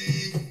with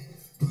glee,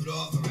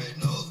 "Rudolph the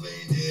Red-Nosed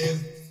Reindeer,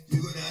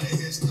 you go down in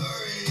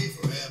history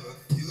forever.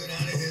 You go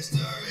down in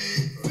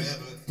history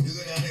forever. You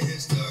go down in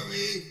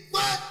history."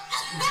 What?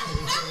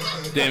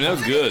 Damn, that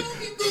was good.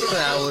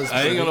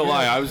 I ain't gonna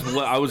lie. I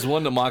was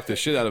one to mock the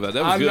shit out of that.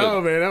 That was I good.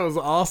 know, man. That was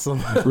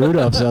awesome.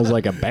 Rudolph sounds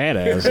like a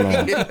badass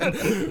now.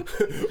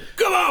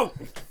 Come on.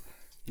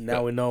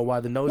 Now we know why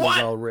the nose is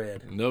all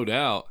red. No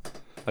doubt.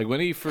 Like when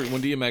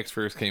DMX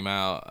first came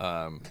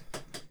out,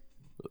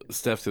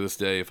 Steph to this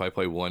day, if I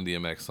play one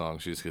DMX song,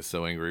 she just gets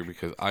so angry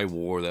because I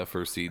wore that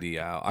first CD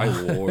out. I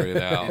wore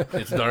it out.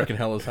 It's dark and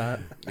hell is hot.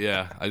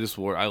 Yeah, I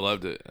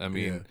loved it. I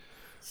mean,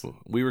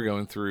 we were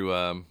going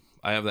through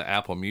have the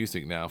Apple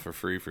Music now for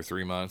free for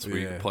 3 months, where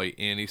you can play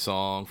any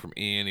song from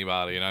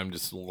anybody, and I'm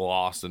just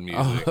lost in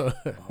music.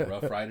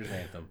 Rough Riders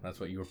Anthem. That's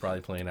what you were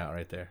probably playing out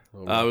right there.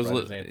 I was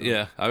listening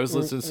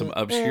to some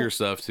obscure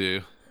stuff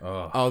too.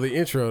 Oh, the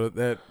intro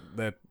that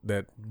dun,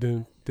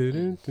 dun,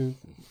 dun, dun.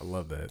 I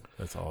love that.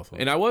 That's awesome.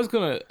 And I was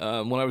gonna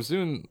when I was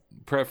doing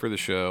prep for the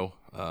show,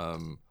 I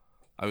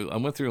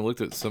went through and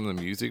looked at some of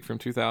the music from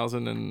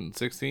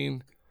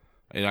 2016,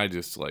 and I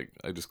just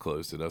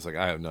closed it. I was like,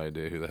 I have no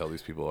idea who the hell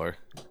these people are.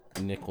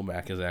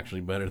 Nickelback is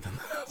actually better than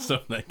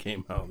stuff that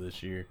came out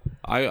this year.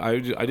 I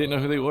didn't know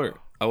who they were.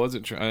 I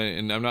wasn't trying,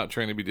 and I'm not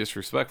trying to be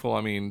disrespectful.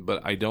 I mean,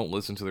 but I don't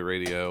listen to the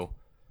radio.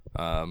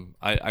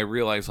 I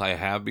realize I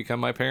have become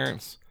my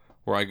parents,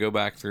 where I go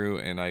back through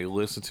and I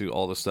listen to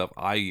all the stuff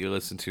I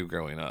listened to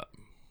growing up.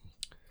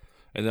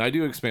 And then I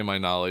do expand my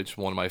knowledge.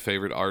 One of my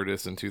favorite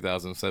artists in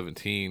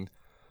 2017,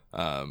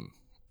 or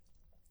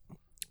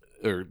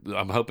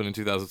I'm hoping in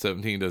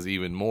 2017 does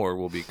even more,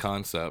 will be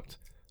Concept.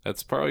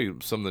 That's probably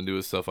some of the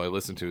newest stuff I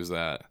listen to is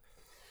that.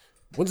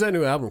 When's that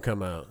new album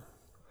come out?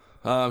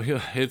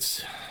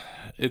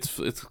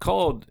 It's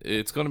called,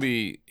 it's going to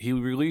be, he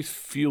released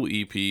Fuel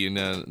EP, and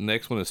then the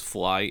next one is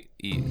Flight,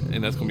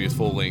 and that's going to be his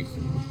full length.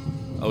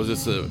 I was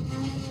just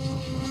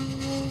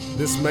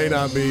This may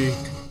not be.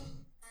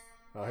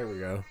 Oh, here we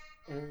go.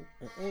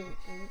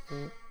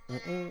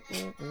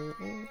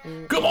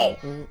 Come on!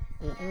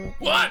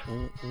 What?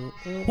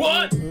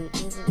 What?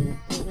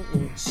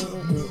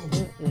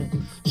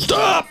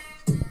 Stop!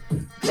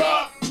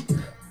 Drop!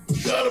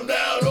 Shut them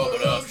down,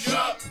 open up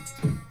shop!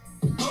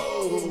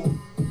 Oh,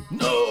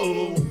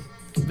 no!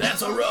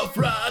 That's a Rough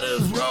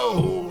Riders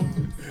road!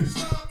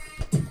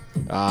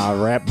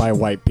 Rap by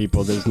white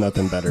people, there's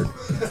nothing better.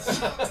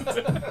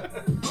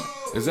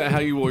 Is that how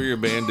you wore your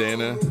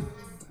bandana?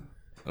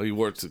 Oh, you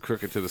wore it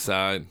crooked to the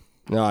side?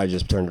 No, I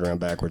just turned it around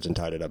backwards and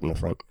tied it up in the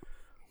front.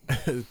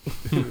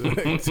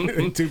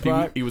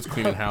 Tupac? He was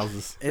cleaning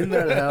houses. Isn't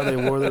that how they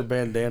wore their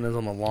bandanas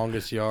on the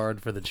longest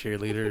yard for the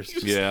cheerleaders?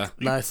 Yeah.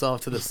 Nice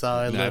off to the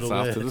side, Nice little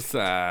off bit. to the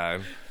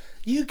side.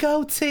 You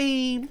go,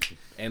 team!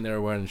 And they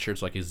were wearing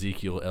shirts like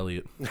Ezekiel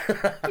Elliott.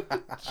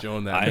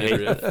 Showing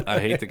that. I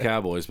hate the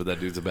Cowboys, but that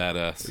dude's a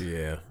badass.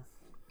 Yeah.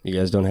 You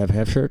guys don't have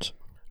half shirts?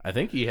 I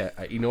think he had.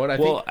 You know what?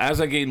 As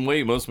I gain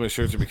weight, most of my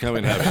shirts are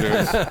becoming half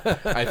shirts.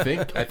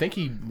 I think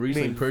he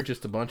recently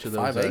purchased a bunch of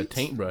those 5/8?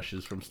 taint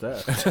brushes from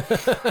Steph.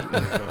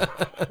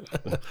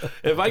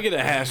 If I get a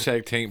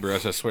hashtag taint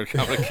brush, I swear to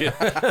God,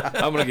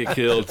 I'm gonna get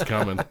killed. It's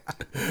coming.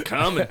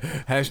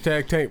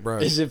 Hashtag taint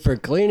brush. Is it for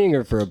cleaning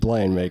or for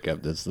applying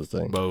makeup? That's the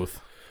thing. Both.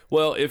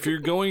 Well, if you're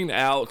going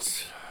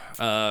out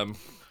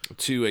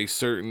to a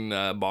certain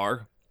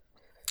bar,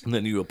 and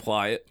then you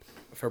apply it,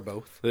 For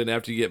both. then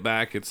after you get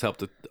back, it's helped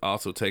to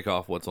also take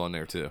off what's on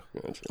there too.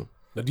 Gotcha.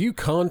 Now, do you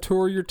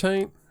contour your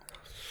taint?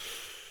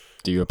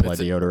 Do you apply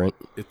deodorant?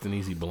 It's an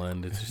easy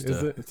blend. It's just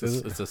Is it?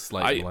 it's a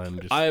slight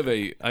blend. Just, I have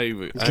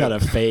It's got a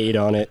fade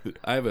on it.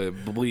 I have a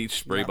bleach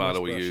spray Not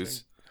bottle much we brushing.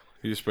 use.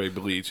 You just spray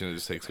bleach and it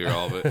just takes care of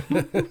all of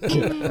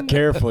it.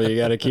 Careful, you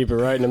got to keep it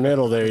right in the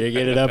middle there. You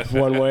get it up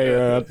one way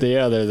or up the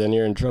other, then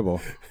you're in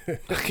trouble.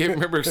 I can't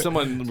remember if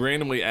someone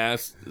randomly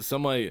asked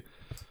somebody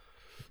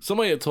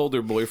had told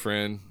their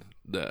boyfriend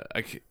that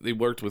they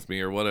worked with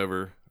me or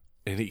whatever,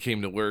 and he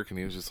came to work and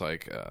he was just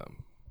like, I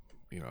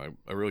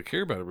really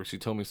care about her, but she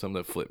told me something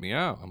that flipped me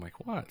out. I'm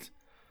like, what?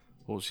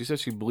 Well, she said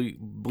she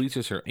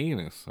bleaches her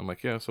anus. I'm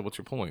like, yeah, so what's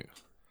your point?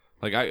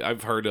 Like,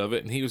 I've heard of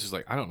it, and he was just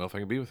like, I don't know if I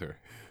can be with her.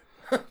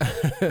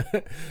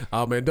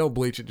 Oh, man, don't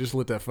bleach it. Just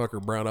let that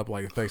fucker brown up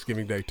like a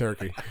Thanksgiving Day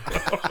turkey.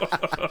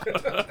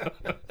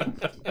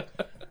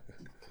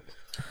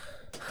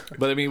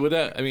 But I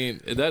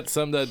mean, that's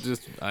something that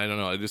just, I don't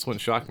know, it just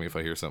wouldn't shock me if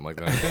I hear something like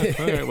that.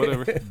 All right,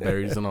 whatever.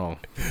 berries and all.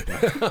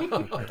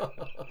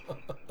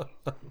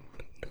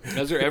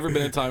 Has there ever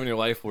been a time in your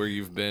life where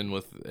you've been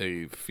with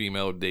a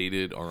female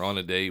dated or on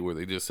a date where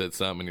they just said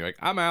something and you're like,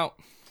 I'm out?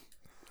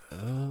 I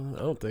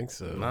don't think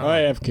so. I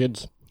have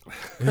kids.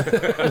 I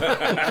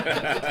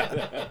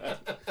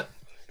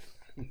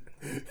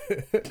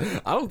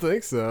don't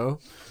think so.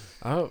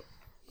 I don't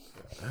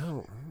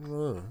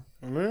know.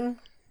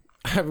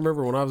 I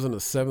remember when I was in the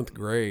 7th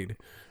grade,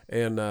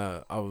 and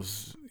I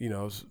was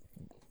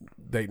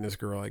dating this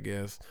girl, I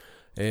guess,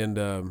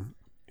 and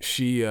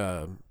she,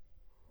 I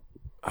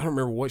don't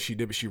remember what she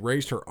did, but she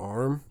raised her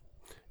arm,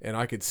 and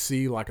I could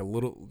see like a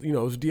little, it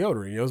was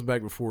deodorant. It was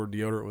back before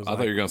deodorant was. I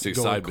thought you were gonna see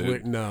side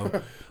boob. No,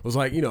 it was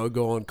like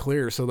going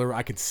clear, so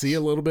I could see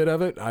a little bit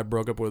of it. I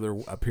broke up with her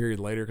a period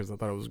later because I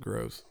thought it was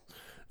gross.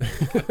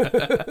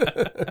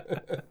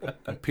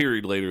 A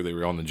period later, they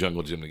were on the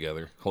jungle gym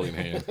together, holding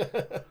hands.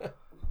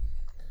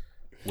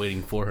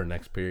 Waiting for her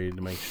next period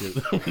to make sure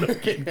that no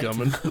kid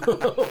coming.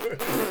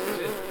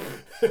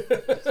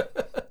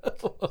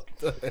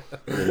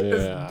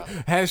 Yeah.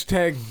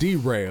 Hashtag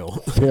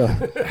derail. Yeah.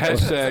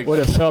 Hashtag Would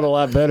have felt a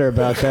lot better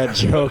about that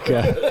joke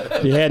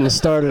if you hadn't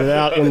started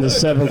out in the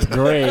 7th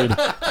grade.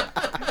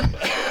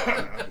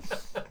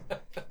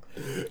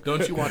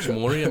 Don't you watch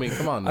Maury? I mean,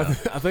 come on now.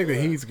 I think the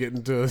heat's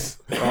getting to us.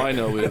 All I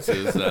know is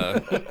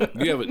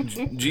you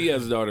have G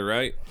has a daughter,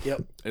 right?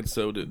 Yep. And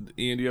so did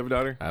Ian. Do you have a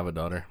daughter? I have a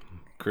daughter.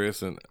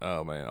 Chris and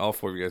oh man, all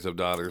four of you guys have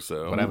daughters.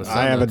 So But I have a son.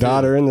 I have a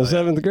daughter in the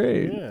 7th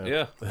grade.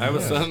 yeah, I have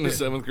a son in the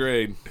 7th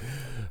grade.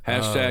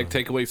 Hashtag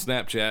take away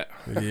Snapchat.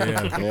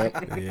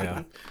 Yeah.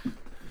 Yeah.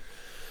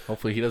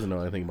 Hopefully he doesn't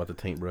know anything about the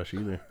taint brush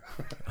either.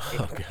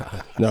 Oh,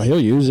 God. No,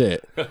 he'll use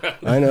it.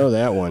 I know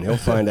that one. He'll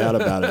find out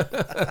about it.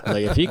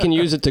 Like, if he can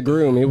use it to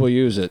groom, he will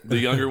use it. The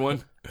younger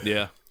one?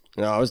 Yeah.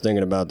 No, I was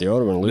thinking about the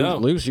older one. No.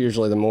 Luke's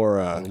usually the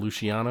more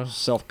Luciano?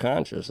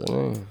 self-conscious.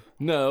 Isn't he?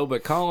 No,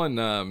 but Colin,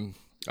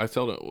 I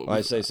told him. When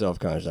I say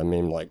self-conscious, I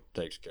mean, like,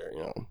 takes care,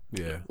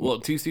 Yeah.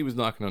 Well, TC was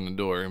knocking on the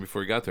door, and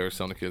before he got there, I was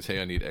telling the kids,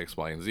 hey, I need X,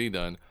 Y, and Z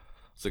done.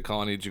 So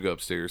Colin, I need you to go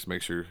upstairs,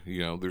 make sure,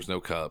 there's no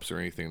cups or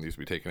anything that needs to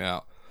be taken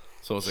out.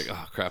 So I was like,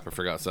 oh, crap, I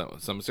forgot something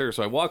upstairs.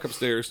 So I walk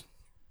upstairs.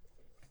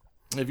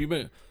 Have you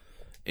been?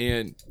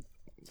 And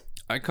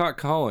I caught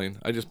Colin.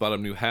 I just bought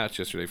him new hats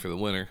yesterday for the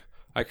winter.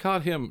 I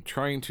caught him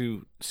trying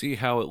to see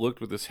how it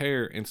looked with his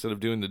hair instead of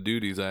doing the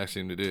duties I asked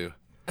him to do.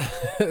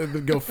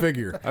 Go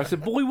figure. I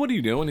said, boy, what are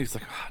you doing? He's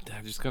like, Dad,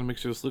 I just got to make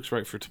sure this looks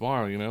right for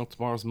tomorrow,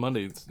 Tomorrow's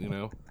Monday,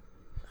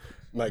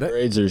 My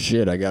grades are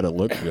shit. I got to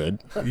look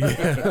good.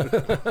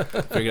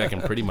 Figured I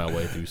can pretty my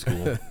way through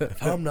school.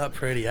 If I'm not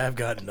pretty, I've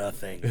got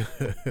nothing.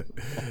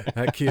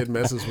 That kid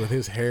messes with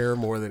his hair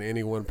more than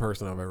any one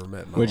person I've ever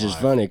met in my Which life. is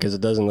funny because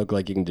it doesn't look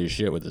like you can do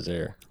shit with his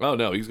hair. Oh,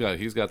 no, he's got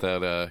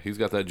that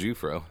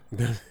Jufro.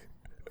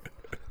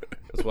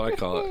 That's what I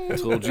call it.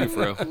 It's a little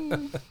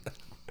Jufro.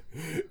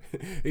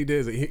 He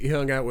did. He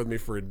hung out with me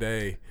for a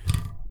day,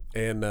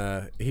 and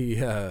he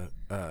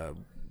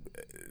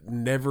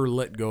never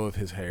let go of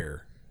his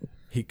hair.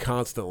 He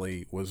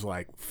constantly was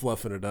like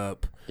fluffing it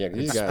up. Yeah, and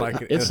because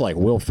it's like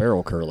Will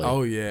Ferrell curly.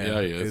 Oh yeah,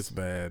 Yeah, he is. It's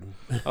bad.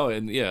 Oh,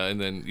 and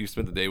then you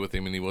spent the day with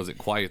him, and he wasn't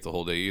quiet the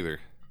whole day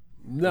either.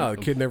 No,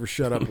 the kid never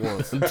shut up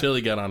once. Until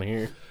he got on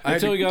here.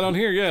 Until he got on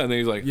here, yeah, and then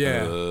he's like,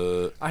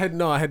 Yeah. I had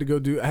to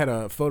go I had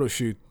a photo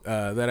shoot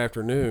that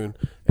afternoon,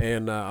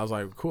 and I was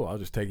like, cool, I'll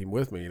just take him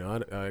with me.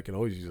 I can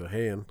always use a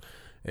hand.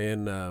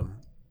 And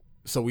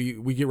so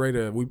we get ready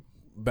to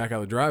back out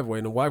of the driveway,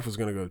 and the wife was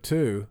going to go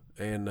too,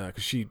 and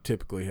because she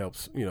typically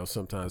helps,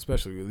 sometimes,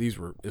 especially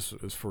this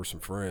was for some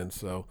friends,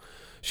 so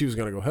she was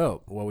going to go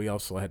help. Well, we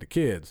also had the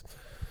kids,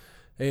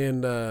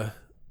 and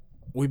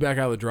we back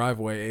out of the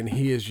driveway, and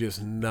he is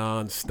just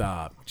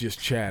nonstop, just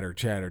chatter,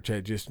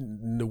 just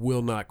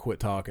will not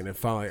quit talking. And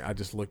finally, I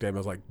just looked at him. I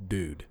was like,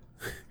 "Dude,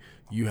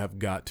 you have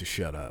got to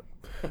shut up."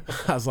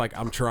 I was like,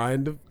 "I'm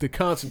trying to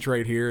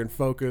concentrate here and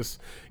focus,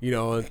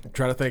 and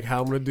try to think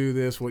how I'm going to do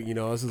this. What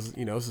this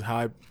is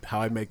how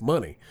I make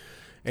money."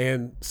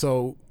 And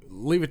so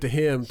leave it to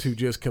him to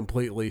just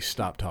completely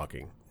stop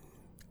talking.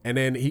 And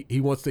then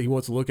he wants to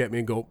look at me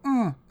and go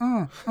and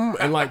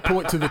like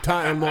point to the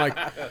time. Like,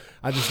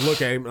 I just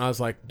look at him and I was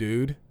like,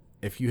 dude,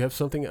 if you have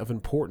something of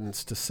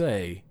importance to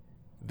say,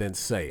 then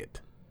say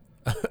it.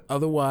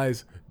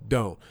 Otherwise,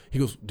 don't. He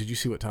goes, did you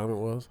see what time it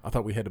was? I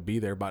thought we had to be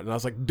there by. And I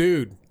was like,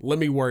 dude, let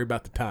me worry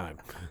about the time.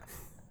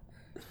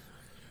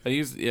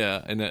 he's just,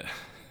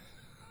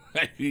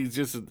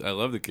 I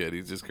love the kid.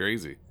 He's just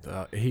crazy.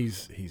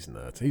 He's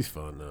nuts. He's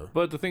fun though.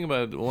 But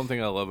one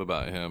thing I love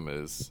about him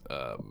is,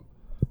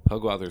 he'll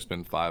go out there and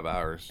spend 5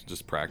 hours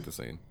just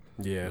practicing.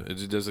 Yeah. It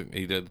just doesn't.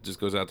 He just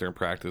goes out there and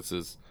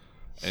practices,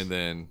 and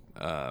then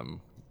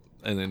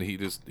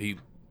he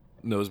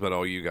knows about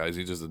all you guys.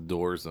 He just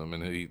adores them,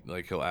 and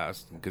he'll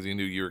ask because he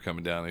knew you were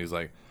coming down. And he's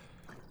like,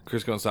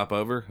 "Chris, gonna stop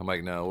over?" I'm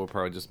like, "No, we'll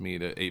probably just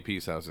meet at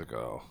AP's house." Like,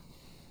 oh.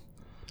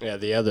 Yeah,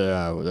 the other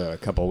a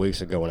couple of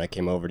weeks ago when I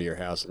came over to your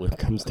house, Luke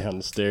comes down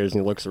the stairs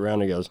and he looks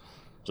around and he goes, "Is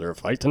there a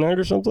fight tonight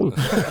or something?"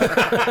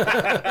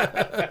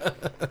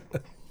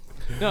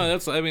 No,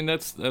 that's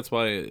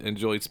why I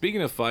enjoyed.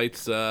 Speaking of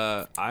fights,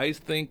 I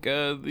think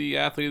the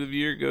athlete of the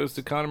year goes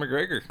to Conor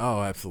McGregor.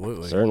 Oh,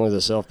 absolutely. Certainly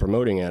the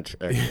self-promoting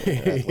athlete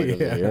of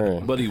the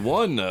year. But he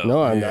won though.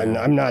 No,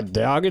 I'm not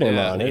dogging him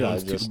on it. He I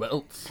owns 2 just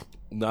belts.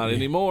 Not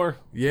anymore.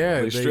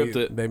 Yeah, they stripped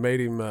it. They made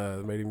him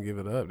give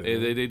it up.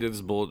 They did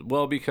this bull.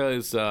 Well,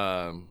 because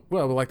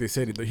well, like they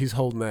said, he's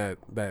holding that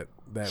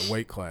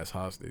weight class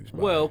hostage.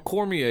 Well,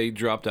 Cormier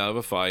dropped out of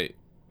a fight.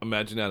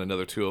 Imagine that,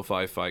 another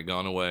 205 fight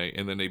gone away,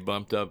 and then they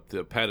bumped up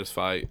the Pettis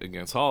fight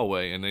against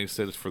Holloway, and they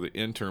said it's for the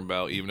interim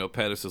bout, even though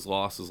Pettis has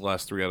lost his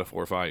last 3 out of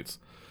 4 fights.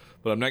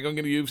 But I'm not going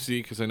to get to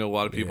UFC because I know a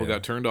lot of people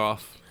got turned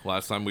off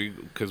last time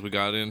because we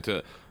got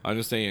into. I'm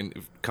just saying,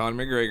 if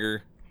Conor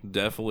McGregor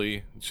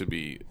definitely should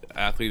be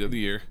athlete of the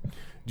year.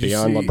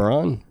 beyond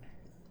LeBron.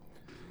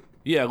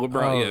 Yeah,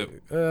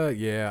 LeBron.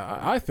 Yeah,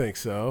 I think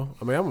so.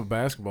 I mean, I'm a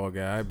basketball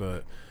guy,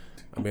 but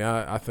I mean,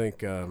 I think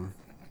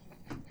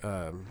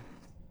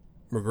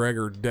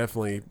McGregor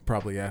definitely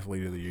probably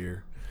athlete of the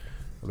year.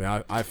 I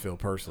mean, I feel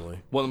personally.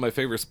 One of my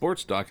favorite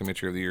sports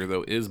documentary of the year,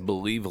 though, is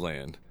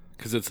Believeland.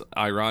 because it's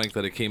ironic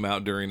that it came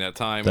out during that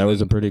time. That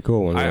was a pretty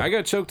cool one. I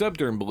got choked up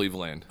during Believe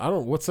Land.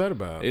 What's that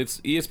about?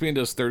 It's ESPN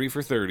does 30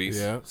 for 30s.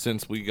 Yeah.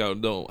 Since we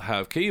don't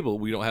have cable,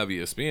 we don't have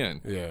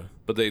ESPN. Yeah.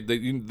 But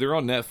they're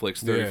on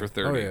Netflix 30 for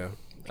 30. Oh, yeah.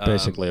 It's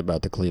basically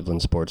about the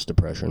Cleveland sports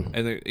depression.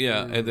 And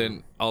and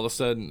then all of a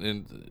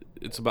sudden,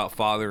 it's about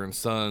father and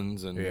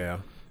sons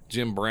and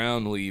Jim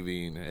Brown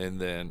leaving,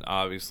 and then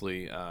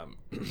obviously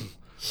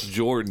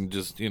Jordan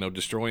just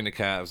destroying the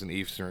Cavs in the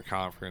Eastern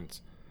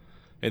Conference,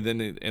 and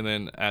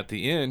then at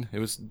the end, it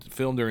was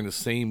filmed during the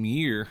same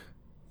year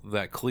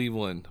that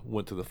Cleveland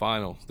went to the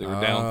finals. They were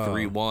down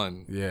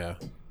 3-1. Yeah.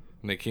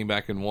 And they came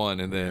back and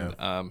won, and then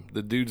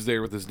the dude's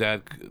there with his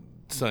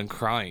son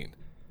crying.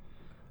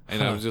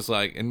 And I was just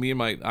like, and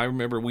I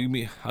remember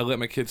I let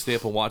my kids stay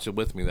up and watch it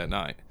with me that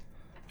night.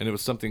 And it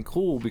was something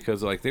cool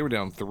because like they were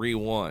down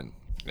 3-1.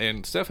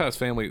 And Steph has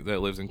family that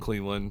lives in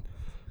Cleveland.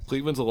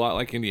 Cleveland's a lot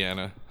like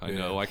Indiana. I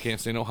know I can't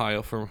say in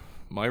Ohio for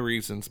my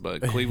reasons,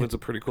 but Cleveland's a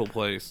pretty cool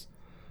place.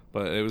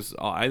 But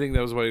I think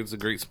that was why it's a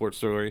great sports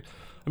story.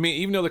 I mean,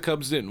 even though the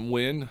Cubs didn't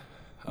win,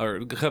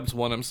 or the Cubs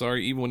won, I'm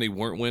sorry, even when they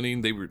weren't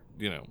winning, they were,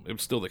 it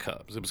was still the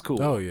Cubs. It was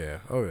cool. Oh, yeah.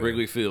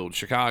 Wrigley Field,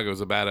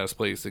 Chicago's a badass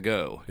place to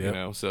go,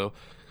 so...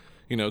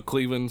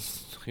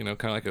 Cleveland's, kind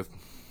of like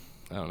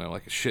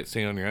like a shit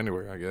stain on your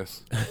underwear, I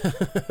guess.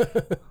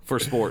 For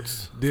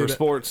sports.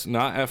 Sports,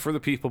 not for the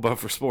people, but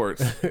for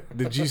sports.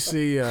 Did you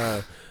see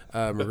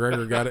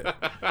McGregor got it?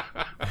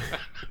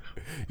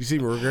 You see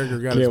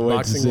McGregor got his boxing license? Can't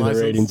wait to see the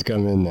ratings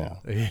come in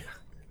now. Did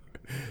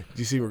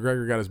you see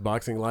McGregor got his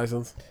boxing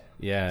license?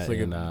 Yeah. So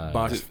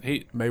box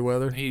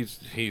Mayweather? He's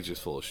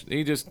just full of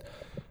shit.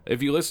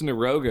 If you listen to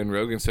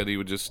Rogan said he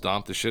would just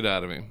stomp the shit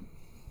out of him.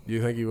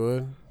 You think he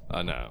would?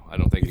 No, I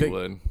don't think he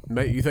would.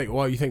 You think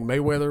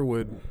Mayweather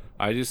would?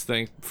 I just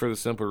think for the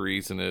simple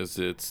reason is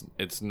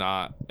it's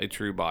not a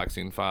true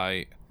boxing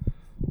fight.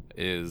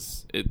 I'm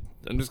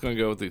just going to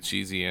go with the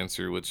cheesy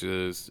answer, which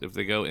is if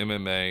they go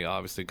MMA,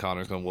 obviously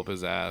Conor's going to whoop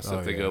his ass.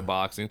 If they go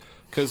boxing,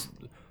 because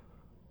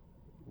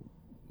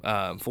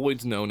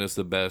Floyd's known as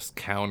the best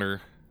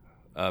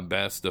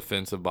best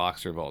defensive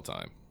boxer of all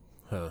time.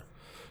 Huh.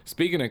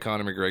 Speaking of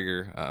Conor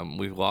McGregor,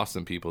 we've lost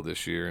some people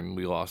this year, and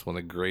we lost one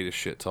of the greatest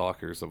shit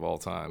talkers of all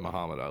time,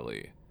 Muhammad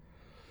Ali.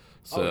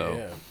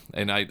 So,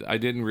 and I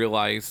didn't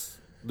realize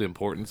the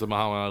importance of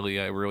Muhammad Ali.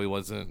 I really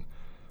wasn't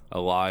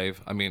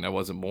alive. I mean, I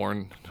wasn't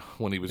born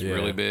when he was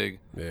really big.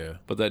 Yeah.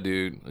 But that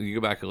dude, you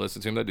go back and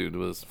listen to him, that dude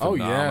was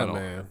phenomenal. Oh,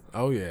 yeah, man.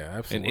 Oh, yeah,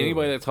 absolutely. And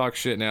anybody that talks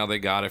shit now, they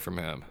got it from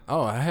him.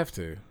 Oh, I have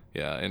to.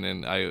 Yeah, and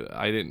then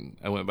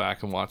I went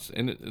back and watched.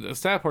 And the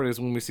sad part is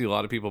when we see a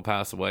lot of people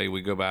pass away,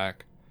 we go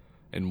back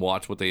and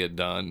watch what they had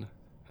done,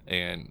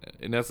 and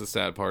that's the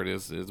sad part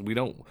is we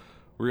don't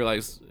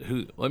realize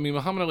who. I mean,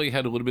 Muhammad Ali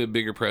had a little bit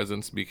bigger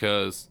presence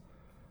because,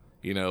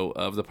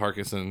 of the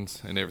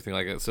Parkinson's and everything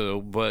like that. So,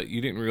 but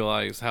you didn't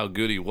realize how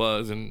good he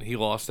was, and he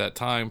lost that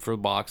time for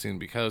boxing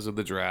because of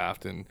the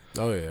draft and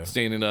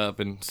standing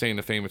up and saying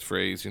the famous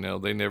phrase.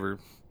 They never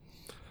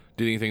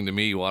did anything to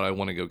me. What I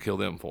want to go kill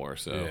them for.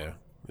 So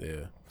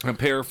yeah. I'm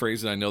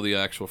paraphrasing. I know the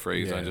actual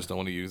phrase. I just don't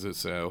want to use it.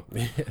 So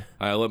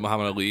I let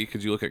Muhammad Ali,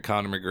 because you look at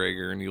Conor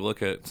McGregor and you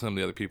look at some of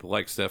the other people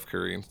like Steph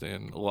Curry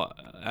and a lot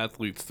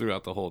athletes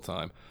throughout the whole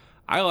time.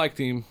 I liked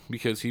him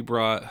because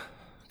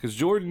because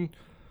Jordan,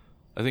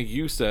 I think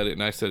you said it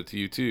and I said it to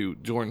you too.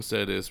 Jordan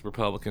said is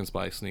Republicans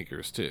buy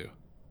sneakers too.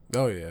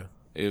 Oh yeah.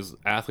 Is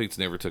athletes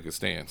never took a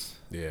stance.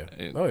 Yeah.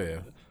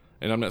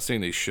 And I'm not saying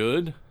they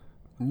should.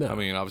 No. I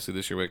mean, obviously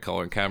this year we had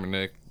Colin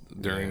Kaepernick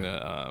during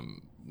the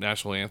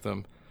national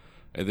anthem.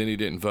 And then he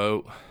didn't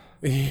vote.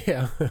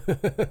 Yeah.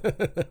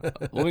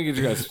 Let me get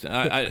you guys.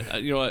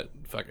 You know what?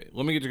 Fuck it.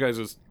 Let me get you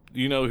guys.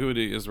 You know who it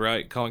is,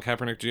 right? Colin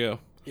Kaepernick, Gio.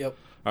 Yep.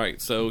 All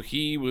right. So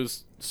he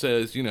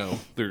says,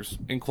 there's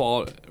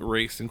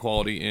race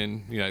inequality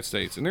in the United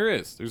States, and there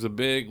is. There's a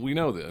big. We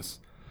know this.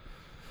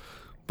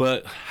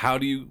 But how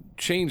do you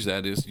change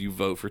that? Is you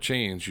vote for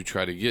change. You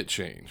try to get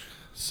change.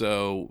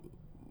 So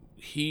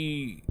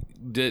he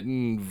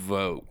didn't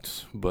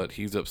vote, but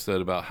he's upset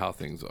about how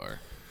things are.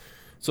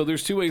 So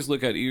there's two ways to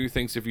look at it. Either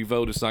thinks if you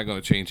vote, it's not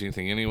going to change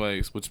anything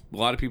anyways, which a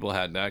lot of people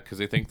had that because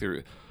they think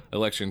their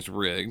election's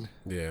rigged.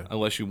 Yeah.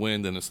 Unless you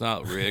win, then it's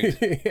not rigged.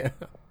 Yeah.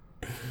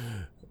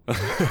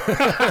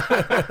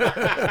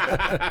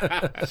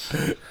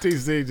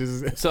 TC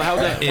just. So how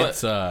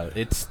that?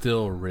 It's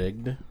still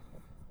rigged.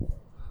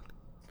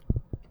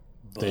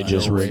 They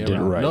just rigged it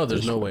right. No,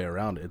 there's no way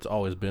around it. It's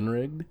always been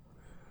rigged.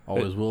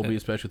 Always will be,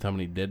 especially with how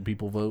many dead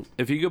people vote.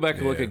 If you go back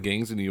and look at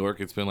gangs in New York,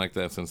 it's been like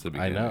that since the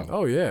beginning. I know.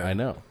 Oh yeah, I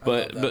know.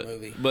 But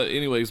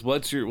anyways,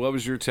 what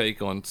was your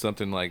take on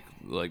something like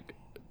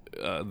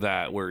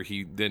that where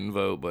he didn't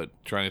vote but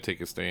trying to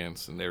take a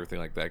stance and everything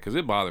like that? Because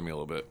it bothered me a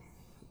little bit.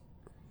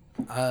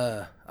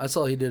 I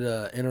saw he did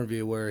an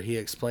interview where he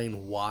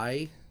explained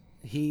why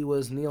he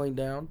was kneeling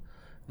down.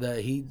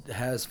 That he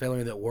has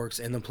family that works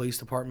in the police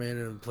department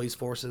and police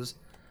forces.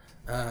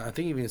 I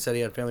think he even said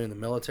he had family in the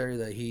military.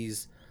 That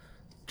he's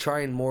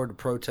trying more to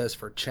protest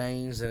for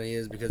change than he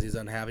is because he's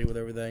unhappy with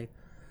everything.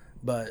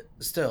 But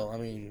still, I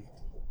mean,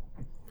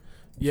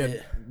 Yeah,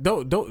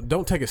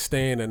 don't take a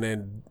stand and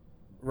then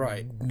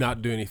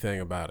not do anything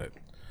about it.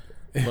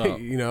 Well,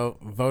 you know,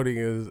 voting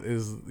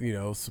is you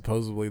know,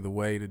 supposedly the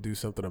way to do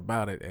something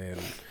about it, and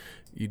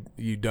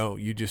you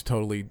don't. You just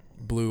totally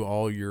blew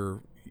all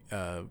your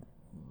I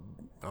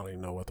don't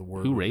even know what the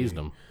word. Who would raised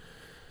be. them?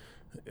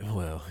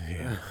 Well,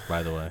 yeah.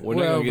 By the way, We're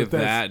not gonna get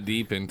that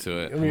deep into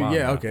it. I mean,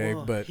 yeah, okay,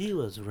 Well, but he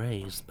was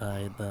raised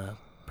by the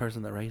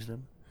person that raised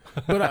him.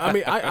 but I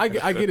mean,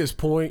 I get his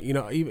point. You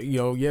know,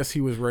 even yes,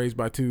 he was raised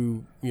by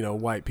two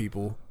white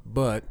people,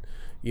 but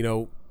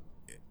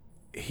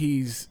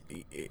he's.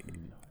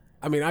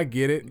 I mean, I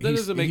get it. That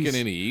doesn't make it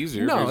any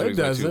easier. No, it if he's raised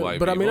by two doesn't. white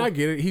But I mean, people. I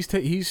get it.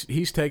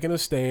 He's taking a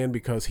stand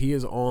because he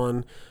is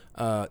on,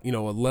 a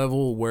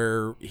level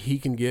where he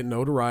can get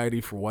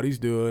notoriety for what he's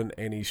doing,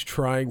 and he's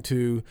trying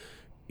to,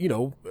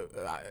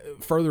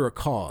 further a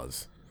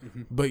cause.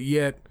 Mm-hmm. But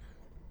yet,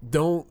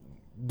 don't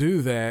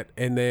do that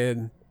and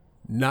then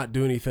not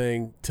do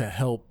anything to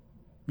help,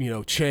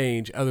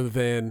 change other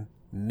than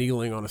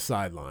kneeling on a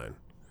sideline.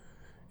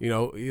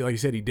 Like you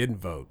said, he didn't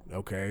vote.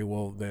 Okay,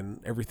 well,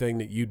 then everything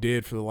that you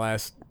did for the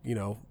last,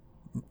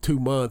 2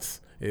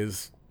 months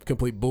is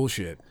complete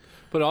bullshit.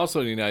 But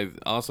also,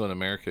 also in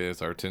America,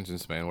 it's our attention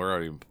span. We're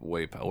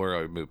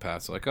already moved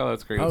past. Like, oh,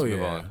 that's great. Let's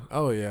move on.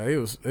 Oh yeah, it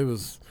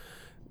was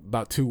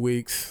about 2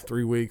 weeks,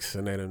 3 weeks,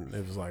 and then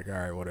it was like, all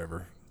right,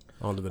 whatever,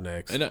 on to the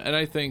next. And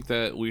I think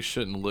that we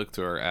shouldn't look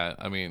to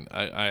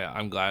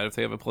I'm glad if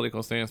they have a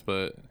political stance,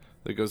 but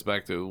it goes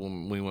back to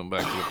when we went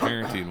back to the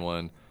parenting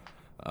one.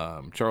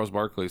 Charles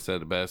Barkley said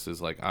the best is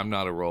like, I'm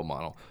not a role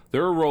model.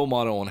 They're a role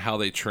model on how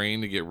they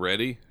train to get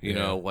ready. You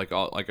know, like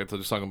I was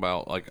just talking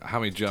about, like how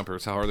many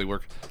jumpers, how hard they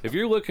work. If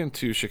you're looking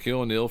to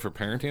Shaquille O'Neal for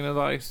parenting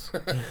advice,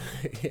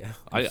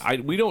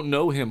 we don't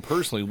know him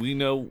personally. We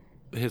know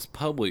his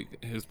public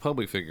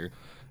figure.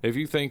 If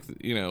you think,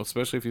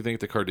 especially if you think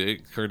the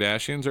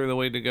Kardashians are the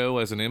way to go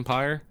as an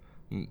empire,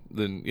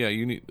 then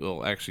you need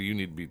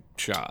to be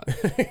shot.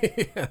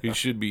 You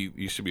should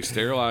be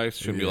sterilized,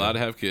 shouldn't be allowed to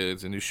have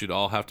kids, and you should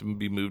all have to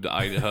be moved to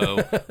Idaho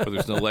where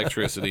there's no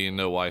electricity and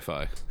no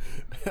Wi-Fi.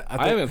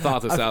 I haven't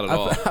thought this out at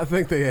all. I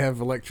think they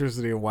have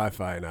electricity and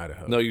Wi-Fi in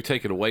Idaho. No, you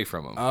take it away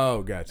from them.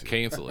 Oh, gotcha.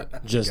 Cancel it.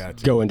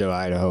 Just going to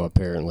Idaho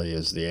apparently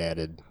is the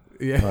added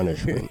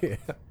punishment. Yeah.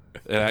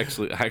 I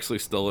actually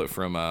stole it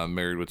from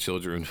Married with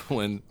Children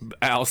when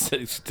Al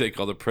said he should take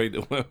all the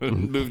pregnant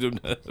women, moved them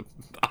to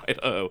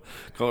Idaho,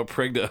 call it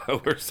pregnant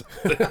or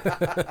something.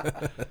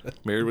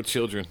 Married with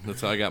Children.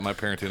 That's how I got my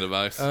parenting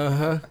advice.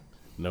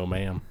 No,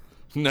 ma'am.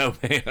 No,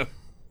 ma'am.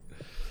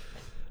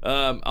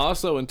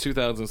 Also in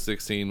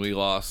 2016, we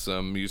lost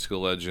some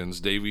musical legends.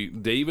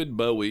 David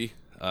Bowie.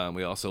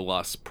 We also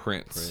lost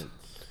Prince.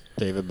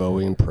 David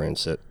Bowie and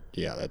Prince.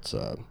 That's...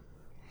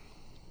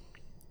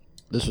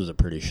 This was a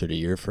pretty shitty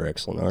year for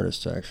excellent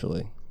artists,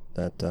 actually.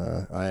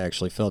 I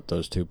actually felt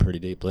those two pretty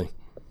deeply.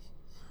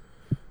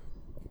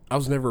 I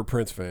was never a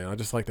Prince fan. I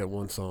just like that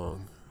one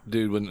song.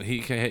 Dude, when he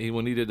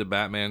did the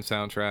Batman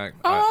soundtrack...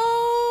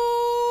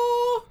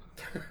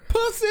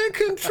 Pussy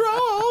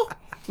Control!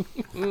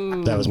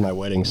 That was my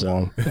wedding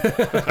song.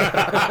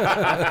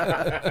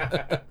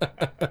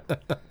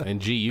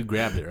 And G, you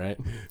grabbed it, right?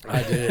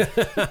 I did.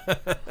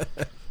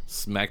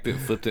 Smacked it,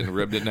 flipped it, and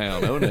rubbed it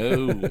down. Oh,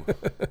 no.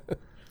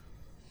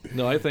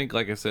 No, I think,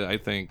 like I said,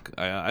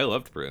 I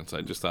loved Prince.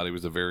 I just thought he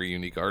was a very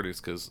unique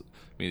artist because,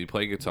 he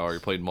played guitar, he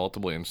played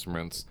multiple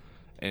instruments,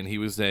 and he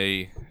was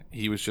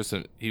just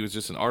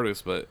an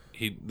artist, but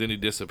then he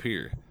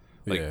disappeared.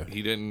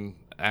 He didn't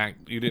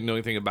act. You didn't know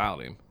anything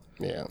about him.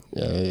 Yeah.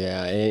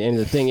 And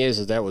the thing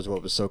is that was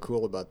what was so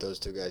cool about those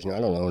two guys. I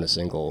don't own a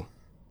single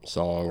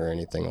song or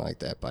anything like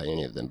that by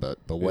any of them, but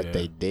what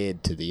they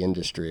did to the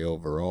industry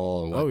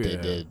overall and what they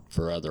did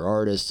for other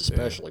artists,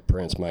 especially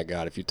Prince, my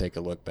God, if you take a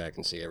look back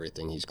and see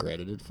everything he's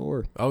credited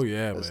for. Oh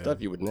yeah, man.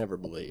 Stuff you would never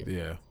believe.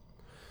 Yeah.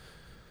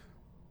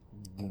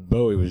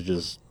 Bowie was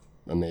just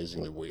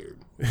amazingly weird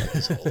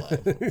his whole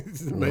life.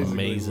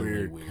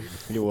 Amazingly weird.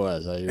 He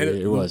was.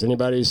 It was.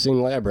 Anybody who's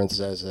seen Labyrinth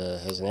has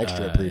an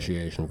extra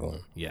appreciation for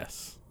him.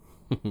 Yes.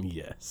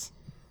 Yes.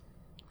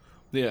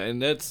 Yeah,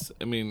 and that's,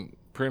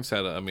 Prince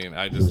had he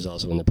was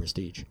also in The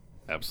Prestige.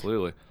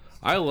 Absolutely.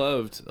 I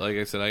loved, like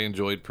I said, I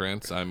enjoyed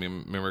Prince. I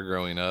remember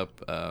growing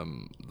up,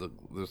 the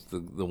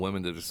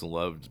women that just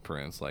loved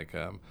Prince, like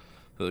some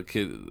of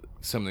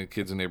the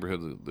kids in the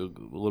neighborhood, the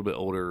little bit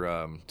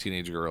older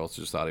teenage girls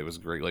just thought it was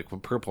great. Like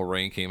when Purple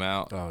Rain came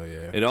out, oh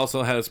yeah, it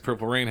also has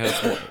Purple Rain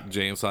has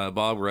James Silent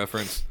Bob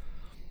reference.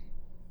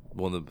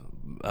 One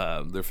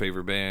of their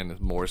favorite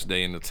band, Morris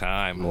Day and the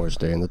Time. Morris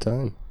Day and the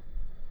Time.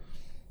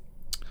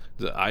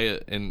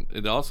 And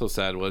it also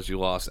sad was you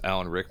lost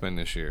Alan Rickman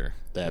this year.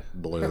 That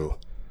blew.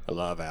 I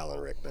love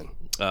Alan Rickman.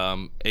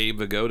 Abe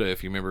Vigoda,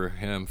 if you remember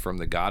him from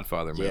the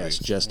Godfather movies. Yes,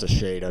 just a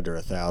shade under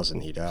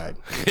 1,000 he died.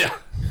 Yeah.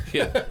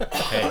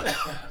 Hey,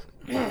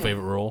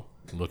 favorite role?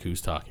 Look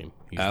Who's Talking.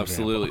 He's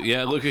absolutely.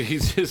 Yeah, look,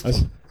 he's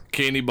just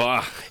candy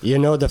bar.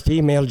 The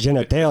female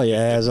genitalia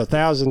has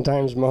 1,000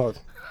 times more.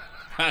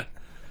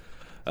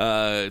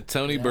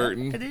 Tony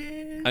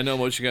Burton. I know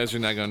most of you guys are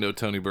not going to know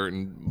Tony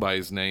Burton by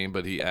his name,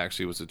 but he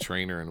actually was a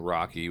trainer in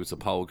Rocky. He was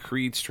Apollo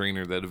Creed's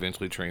trainer that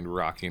eventually trained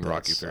Rocky in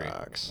Rocky 3.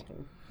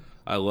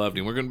 I loved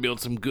him. We're going to build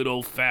some good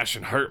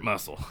old-fashioned hurt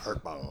muscle.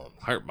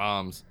 Heart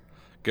bombs.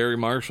 Gary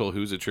Marshall,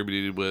 who's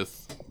attributed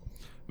with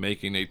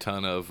making a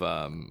ton of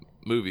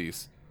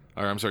movies.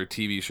 Or, I'm sorry,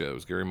 TV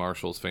shows. Gary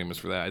Marshall's famous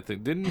for that. I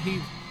think, didn't he?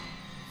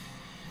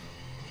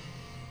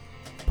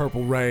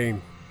 Purple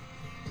Rain.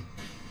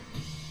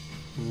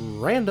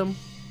 Random.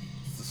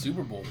 It's the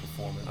Super Bowl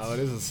performance. Oh, it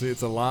is.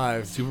 It's a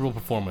live Super Bowl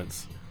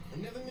performance.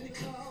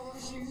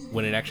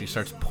 When it actually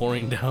starts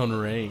pouring down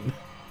rain.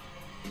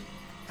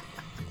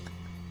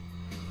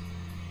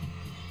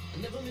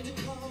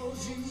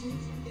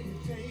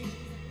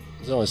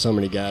 There's only so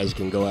many guys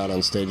can go out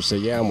on stage and say,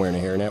 yeah, I'm wearing a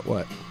hairnet.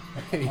 What?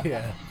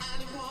 Yeah.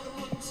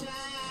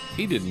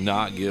 He did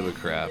not give a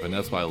crap, and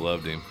that's why I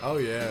loved him. Oh,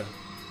 yeah.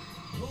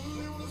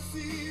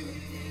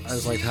 I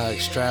just liked how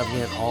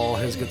extravagant all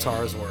his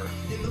guitars were.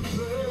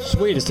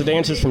 Sweet, it's the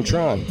dancers from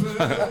Tron.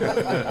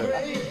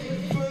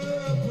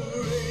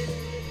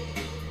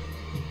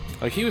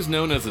 Like, he was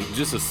known as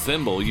just a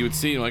symbol. You would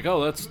see him like,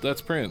 oh,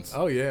 that's Prince.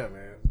 Oh, yeah,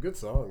 man. Good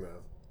song, though.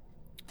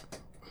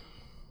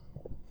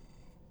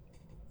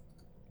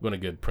 Want a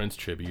good Prince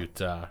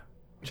tribute?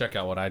 Check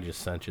out what I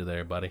just sent you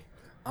there, buddy.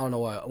 I don't know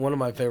why. One of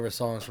my favorite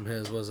songs from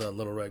his was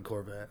Little Red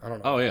Corvette. I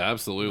don't know. Oh, yeah,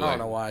 absolutely. I don't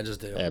know why. I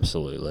just do.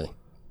 Absolutely.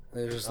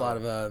 There's just a lot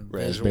of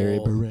Raspberry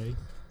Beret.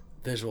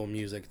 visual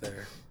music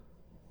there.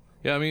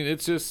 Yeah, I mean,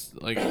 it's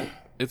just, like,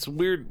 it's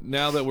weird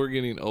now that we're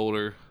getting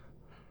older.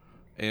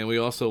 And we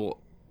also,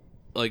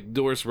 like,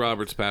 Doris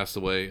Roberts passed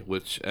away,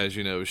 which, as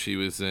you know, she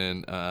was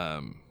in,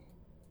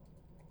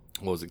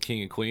 what was it,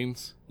 King of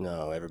Queens?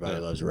 No, Everybody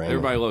Loves Raymond.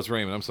 Everybody Loves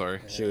Raymond, I'm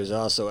sorry. She was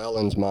also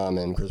Ellen's mom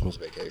in Christmas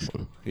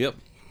Vacation. Yep.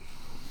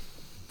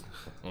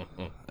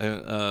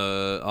 And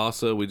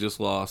also, we just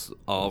lost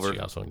Oliver. She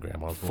also in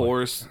Grandma's Boy.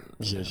 Forrest.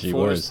 Yeah, she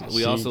Forrest. was.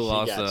 We also She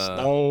lost got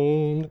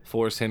stoned.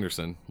 Forrest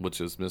Henderson,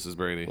 which is Mrs.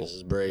 Brady.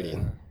 Mrs. Brady.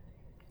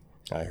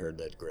 I heard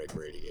that Greg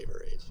Brady gave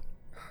her AIDS.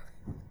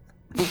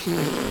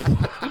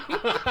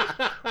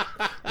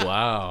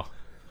 Wow.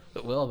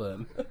 Well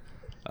then.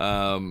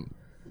 You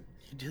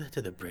do that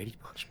to the Brady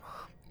Bunch, Mom.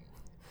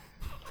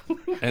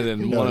 And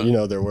then You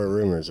know there were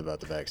rumors about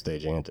the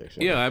backstage antics.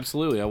 Yeah,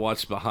 absolutely. I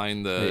watched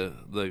Behind the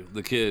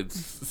Kids.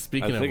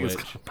 Speaking I of think which,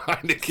 it's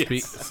Behind the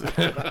Kids.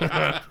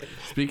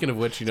 Speaking of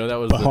which, you know that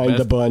was Behind the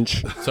the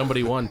bunch.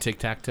 Somebody won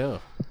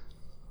tic-tac-toe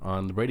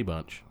on the Brady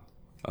Bunch.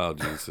 Oh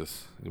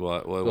Jesus!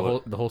 What?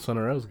 The whole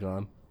center row's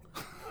gone.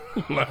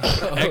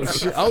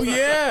 Oh,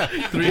 yeah.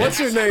 What's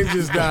her name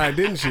just died,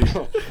 didn't she?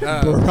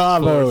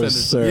 Bravo,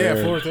 sir. Yeah,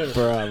 Florence Henderson.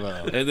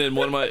 Bravo. And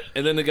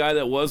then the guy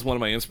that was one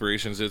of my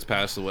inspirations has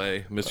passed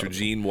away, Mr.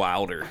 Gene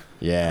Wilder.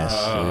 Yes.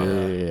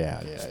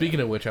 Yeah. Speaking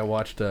of which, I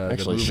watched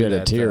Actually shed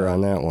a tear on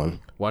that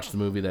one. Watched the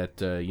movie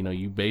that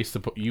you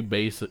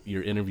base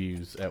your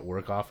interviews at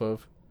work off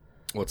of.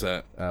 What's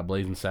that?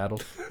 Blazing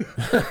Saddles.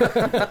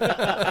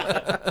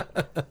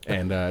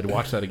 And I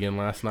watched that again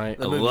last night.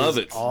 I love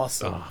it.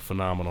 Awesome. Oh,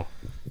 phenomenal.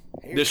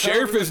 The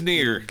sheriff is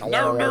near.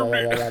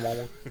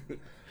 I'll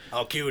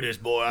kill this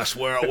boy, I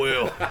swear I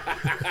will.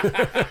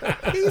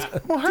 He's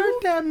gonna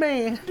hurt that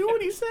man. Do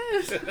what he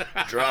says.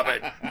 Drop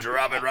it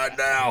right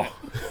now.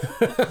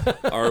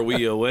 Are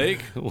we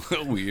awake?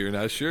 We are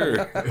not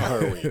sure.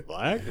 Are we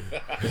black?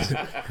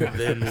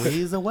 Then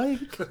we's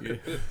awake.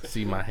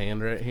 See my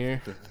hand right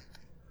here?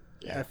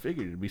 Yeah. I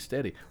figured it'd be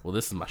steady. Well,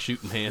 this is my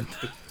shooting hand.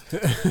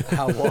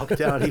 I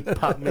walked out, he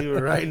popped me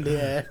right in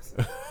the ass.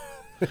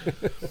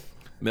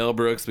 Mel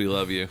Brooks, we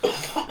love you.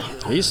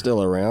 He's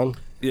still around.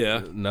 Yeah.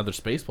 Another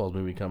Spaceballs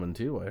movie coming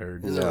too, I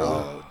heard.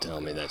 No,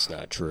 tell me that's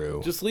not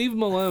true. Just leave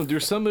them alone.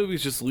 There's some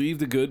movies, just leave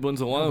the good ones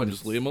alone.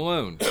 Just leave them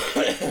alone.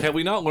 Have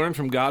we not learned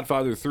from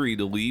Godfather 3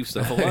 to leave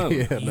stuff alone?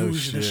 Yeah, no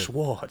Use the shit.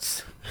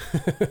 Schwartz.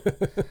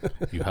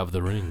 You have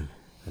the ring,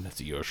 and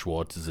that's your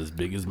Schwartz is as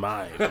big as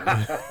mine.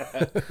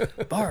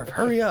 Barb,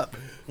 hurry up.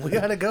 We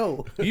gotta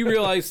go. You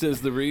realize I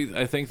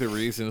think the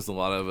reason is a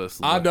lot of us.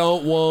 I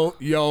don't want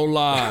your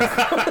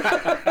life.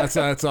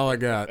 That's all I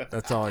got.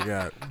 That's all I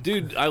got.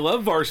 Dude, I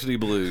love Varsity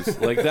Blues.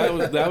 Like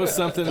that was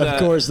something that. Of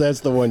course,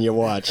 that's the one you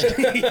watched.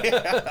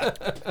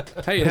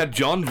 Hey, it had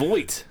John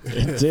Voight.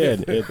 It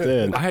did.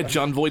 I had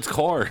John Voight's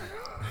car.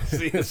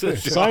 See, it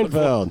says John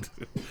Seinfeld.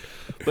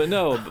 But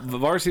no, the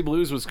Varsity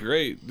Blues was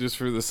great just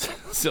for the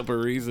simple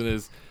reason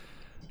is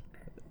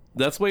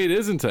that's the way it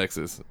is in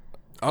Texas.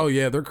 Oh,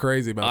 yeah, they're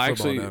crazy about football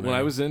Actually, down when there.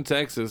 I was in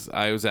Texas,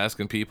 I was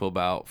asking people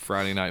about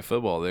Friday night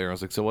football there. I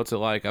was like, so what's it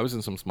like? I was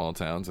in some small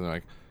towns, and they're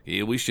like,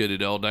 yeah, we shit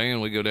it all day,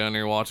 and we go down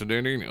there and watch a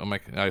dinner. I'm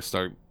like,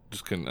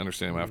 just couldn't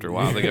understand them after a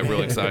while. They got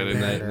real excited.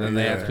 And then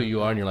they ask who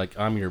you are, and you're like,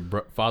 I'm your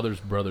father's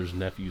brother's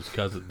nephew's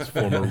cousin's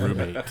former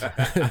roommate.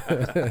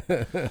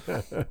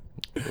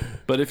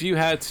 But if you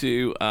had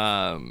to,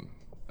 I'll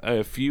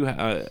ask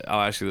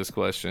you this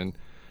question: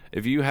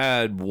 if you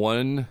had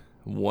one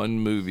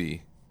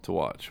movie to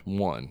watch,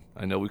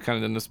 I know we've kind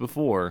of done this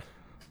before,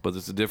 but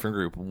it's a different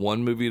group.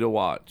 One movie to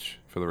watch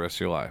for the rest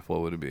of your life,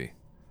 what would it be?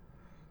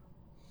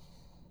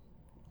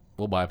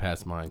 We'll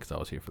bypass mine because I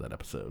was here for that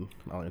episode.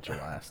 I'll answer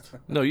last.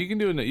 No, you can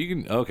do it. You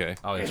can. Okay.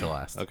 I'll answer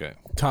last. Okay.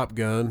 Top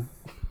Gun.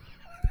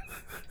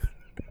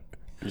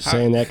 You're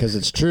saying that because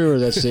it's true, or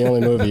that's the only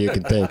movie you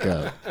can think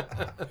of?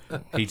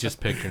 He just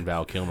pictured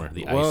Val Kilmer,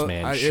 the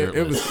Iceman,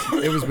 shirtless.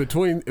 It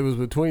was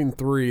between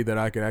three that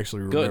I could actually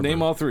remember. Go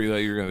name all three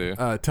that you're gonna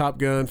do. Top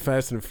Gun,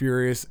 Fast and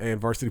Furious,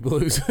 and Varsity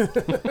Blues.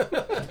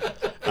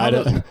 I'd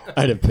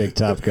have picked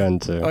Top Gun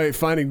too. Oh, wait,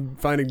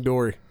 Finding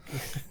Dory.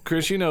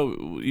 Chris, you've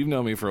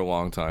known me for a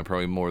long time,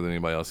 probably more than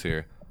anybody else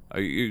here. Are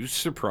you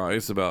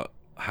surprised about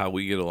how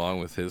we get along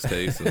with his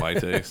taste and my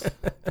taste?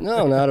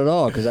 No, not at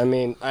all. Because I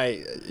mean,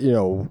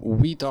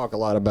 we talk a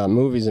lot about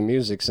movies and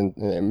music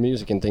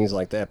and things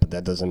like that, but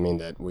that doesn't mean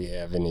that we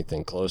have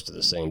anything close to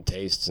the same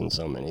tastes in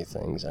so many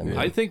things. I mean,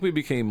 I think we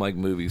became like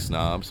movie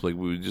snobs. Like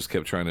we just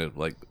kept trying to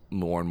like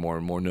more and more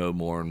and more, know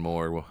more and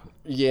more.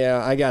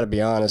 Yeah, I got to be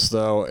honest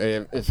though.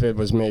 If it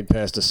was made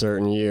past a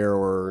certain year,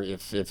 or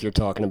if you're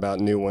talking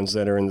about new ones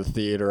that are in the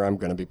theater, I'm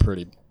going to be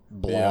pretty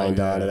blind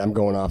on it. I'm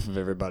going off of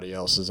everybody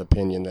else's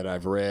opinion that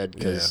I've read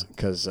because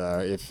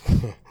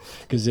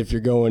if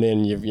you're going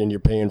in and you're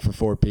paying for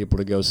 4 people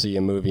to go see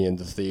a movie in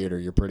the theater,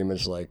 you're pretty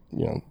much like,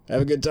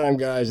 have a good time,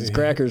 guys. It's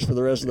crackers for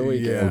the rest of the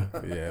weekend.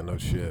 Yeah, no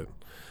shit.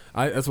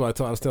 That's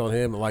what I was telling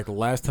him. Like the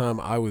last time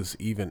I was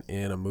even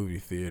in a movie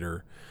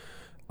theater,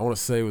 I want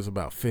to say it was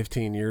about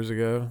 15 years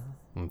ago.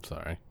 I'm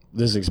sorry.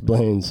 This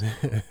explains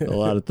a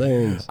lot of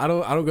things. I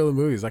don't go to the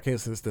movies. I can't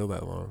sit still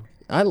that long.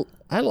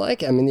 I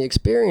like it. I mean, the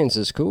experience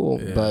is cool,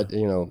 but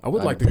I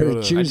would like I'm to go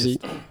to. choosy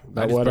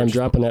about what I'm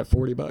dropping that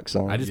 $40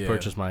 on. I just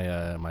purchased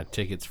my my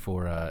tickets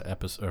for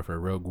for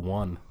Rogue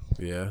One.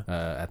 Yeah.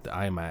 At the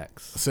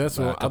IMAX. So that's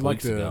what I'd like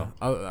to.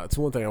 That's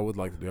one thing I would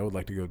like to do. I would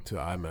like to go to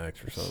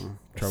IMAX or something.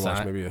 Try to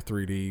watch maybe a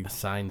 3D.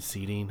 Assigned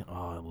seating.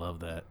 Oh, I love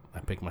that. I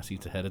pick my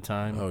seats ahead of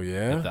time. Oh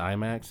yeah. At the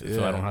IMAX,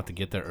 so I don't have to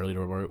get there early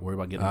to worry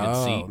about getting a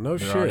good seat. No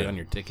They're shit. already on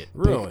your ticket.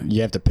 Really?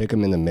 You have to pick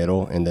them in the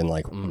middle and then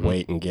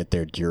wait and get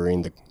there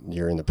during the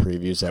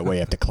previews. That way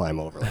you have to climb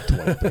over like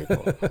 20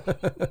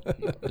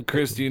 people.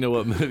 Chris, do you know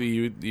what movie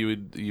you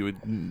would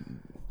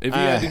if you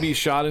had to be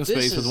shot in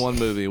space with one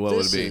movie, what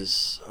would it be? This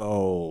is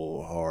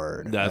so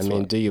hard. That's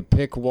do you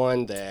pick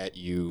one that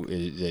you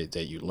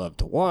love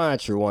to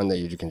watch, or one that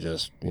you can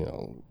just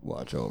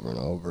watch over and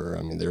over?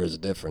 I mean, there is a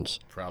difference.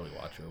 Probably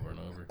watch over and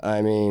over.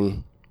 I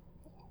mean,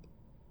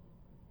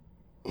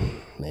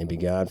 maybe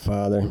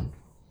Godfather.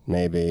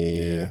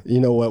 Maybe you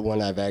know what one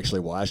I've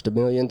actually watched a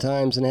million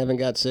times and haven't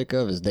got sick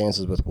of is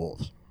Dances with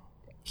Wolves.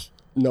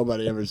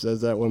 Nobody ever says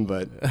that one,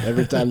 but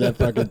every time that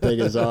fucking thing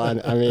is on,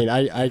 I mean,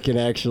 I can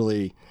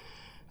actually,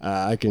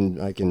 I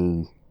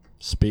can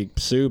speak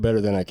Sioux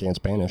better than I can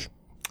Spanish.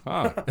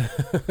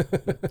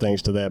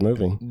 Thanks to that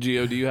movie.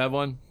 Gio, do you have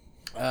one?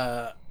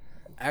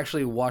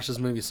 Actually watched this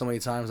movie so many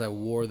times I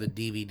wore the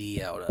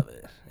DVD out of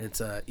it.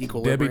 It's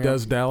Equilibrium. Debbie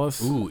Does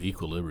Dallas. Ooh,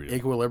 Equilibrium.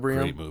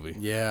 Great movie.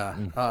 Yeah.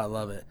 Oh, I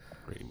love it.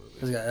 Great movie.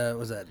 It's got,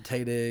 was that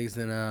Tay Diggs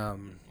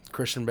and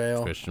Christian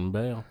Bale? Christian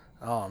Bale.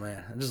 Oh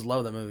man, I just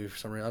love that movie for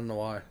some reason. I don't know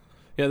why.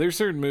 Yeah, there's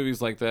certain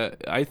movies like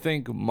that. I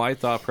think my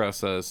thought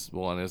process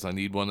is I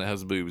need one that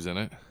has boobs in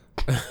it.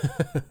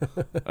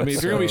 I mean,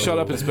 if you're gonna be shut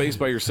up in space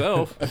by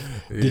yourself,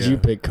 Did you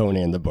pick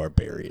Conan the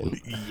Barbarian?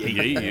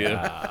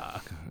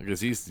 yeah,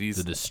 because he's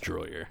The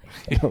Destroyer.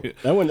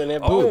 That one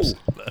didn't have boobs.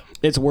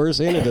 It's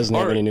worse, and it doesn't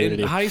have any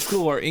nudity. In high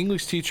school, our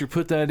English teacher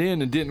put that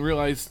in and didn't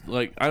realize.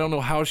 Like, I don't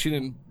know how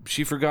she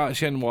forgot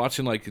she hadn't watched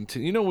in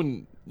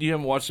when you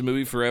haven't watched a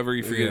movie forever,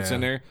 you forget it's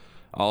in there.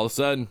 All of a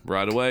sudden,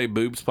 right away,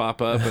 boobs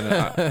pop up,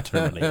 and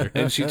Terminator.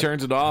 And she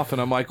turns it off,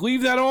 and I'm like,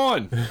 leave that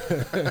on.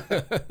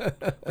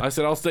 I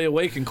said, I'll stay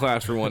awake in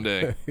class for one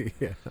day.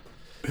 Yeah.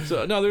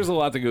 So, no, there's a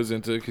lot that goes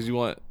into it, because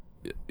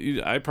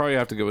I probably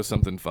have to go with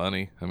something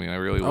funny. I mean, I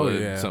really would.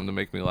 Yeah. Something to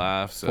make me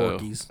laugh. So.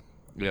 Porky's.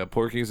 Yeah,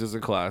 Porky's is a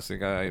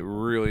classic. I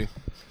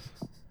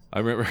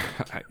remember.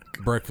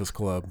 Breakfast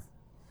Club.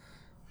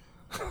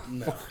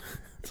 No.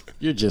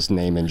 You're just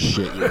naming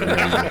shit.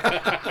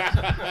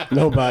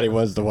 Nobody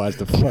wants to watch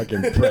the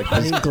fucking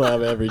Breakfast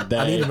Club every day.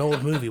 I need an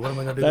old movie. What am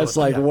I gonna do? That's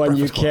like one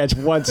you catch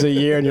once a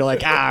year, and you're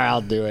like,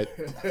 I'll do it.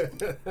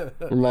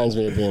 Reminds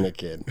me of being a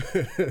kid.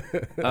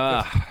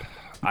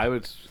 I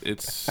would.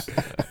 It's.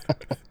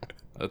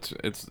 I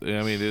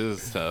mean, it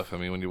is tough. I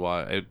mean, when you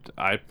watch it,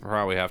 I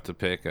probably have to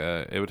pick.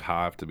 It would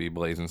have to be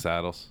Blazing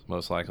Saddles,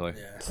 most likely.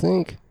 Yeah.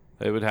 Think.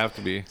 It would have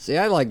to be. See,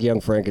 I like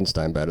Young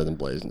Frankenstein better than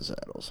Blazing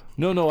Saddles.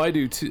 No, I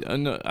do too.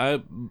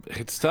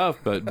 It's tough,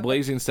 but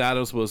Blazing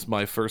Saddles was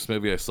my first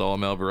movie I saw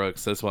Mel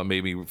Brooks. That's what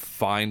made me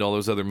find all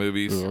those other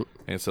movies,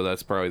 and so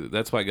that's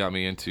why it got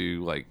me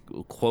into like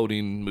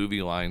quoting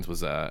movie lines.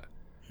 Was that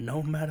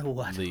No matter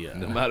what.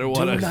 no matter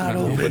what, Do not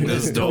open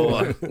this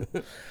door.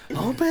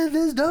 Open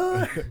this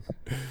door.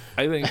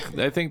 I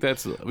think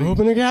that's.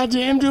 Open the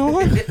goddamn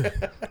door.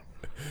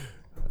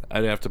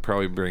 I'd have to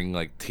probably bring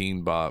like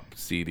Teen Bop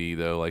CD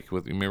though. Like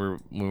remember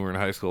when we were in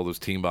high school, those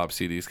Teen Bop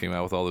CDs came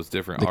out with all those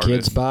different artists.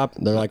 Kids Bop,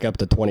 they're like up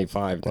to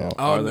 25 now.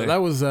 Oh,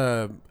 that was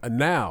a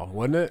Now,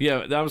 wasn't it?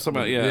 Yeah, that was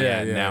something.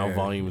 Yeah, Now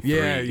Volume 3.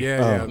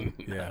 Yeah. Volume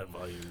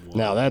 1.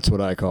 Now that's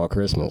what I call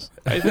Christmas.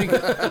 I think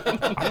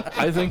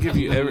if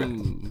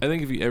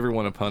you ever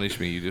want to punish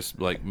me, you just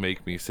like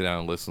make me sit down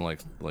and listen like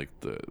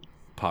the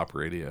pop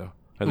radio.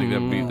 I think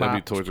that'd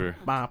be torture.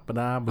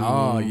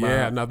 Oh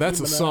yeah, now that's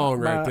a song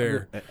right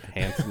there.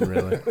 Hanson,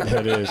 really.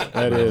 That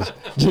is.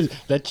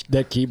 Just,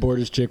 that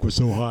keyboardist chick was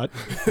so hot.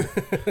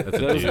 That's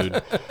a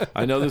dude.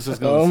 I know this is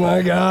going. Oh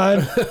my God.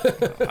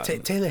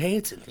 Taylor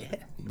Hanson.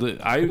 Yeah.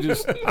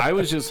 I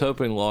was just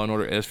hoping Law and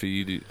Order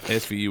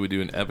SVU would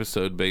do an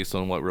episode based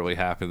on what really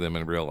happened to them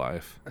in real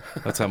life.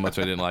 That's how much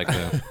I didn't like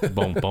them.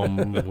 Boom,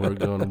 boom. We're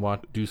gonna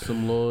do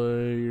some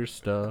lawyer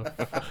stuff.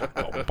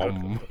 Boom,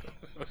 boom.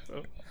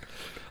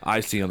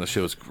 Ice-T on the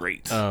show is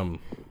great.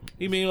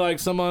 You mean like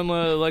someone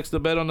likes to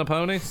bet on the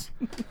ponies?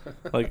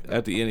 Like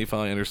at the end, he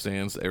finally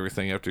understands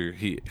everything after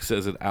he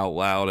says it out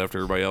loud after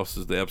everybody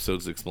else's the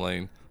episodes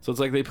explain. So it's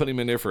like they put him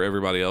in there for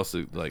everybody else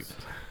to like.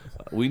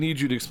 We need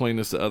you to explain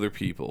this to other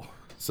people.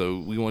 So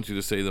we want you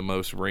to say the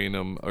most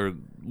random, or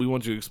we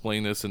want you to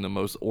explain this in the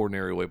most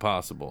ordinary way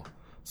possible.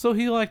 So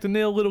he liked to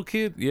nail little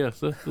kid. Yes,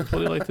 that's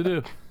what he liked to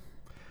do.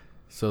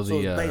 So So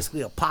it's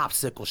basically a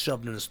popsicle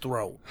shoved in his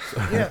throat.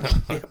 Yeah,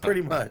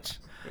 pretty much.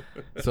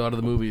 So out of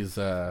the movies,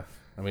 I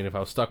mean, if I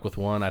was stuck with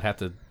one, I'd have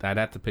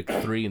to pick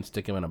 3 and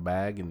stick them in a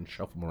bag and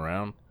shuffle them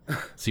around,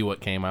 see what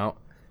came out.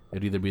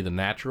 It'd either be The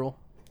Natural,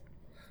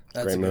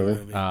 That's Great a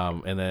good movie.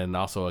 and then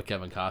also a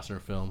Kevin Costner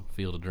film,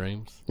 Field of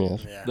Dreams.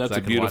 Yes. Yeah. That's So I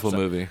a can beautiful watch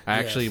that. movie.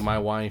 Actually, Yes. my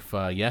wife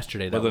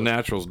yesterday. But The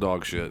Natural's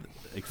dog shit.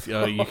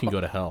 You can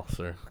go to hell,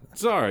 sir.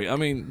 Sorry, I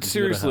mean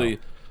seriously.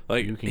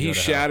 Like You can he go to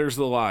hell. shatters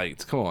the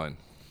lights. Come on.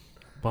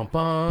 Bum,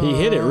 bum. He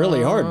hit it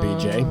really hard,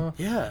 BJ.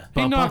 Yeah.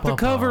 He knocked the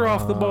cover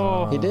off the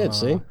ball. He did,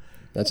 see?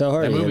 That's how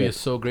hard That he hit movie it. is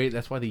so great.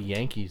 That's why the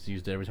Yankees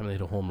used it every time they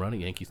hit a home run at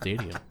Yankee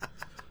Stadium.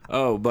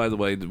 Oh, by the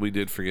way, we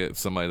did forget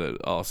somebody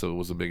that also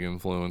was a big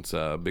influence.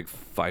 Big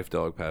Fife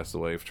Dog passed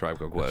away for Tribe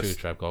Called True, Quest.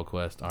 Tribe Called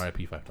Quest.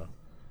 R.I.P. 5 Dog.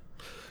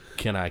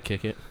 Can I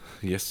kick it?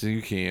 Yes,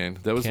 you can.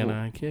 That was Can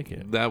I kick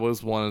it? that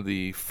was one of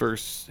the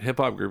first hip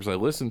hop groups I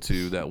listened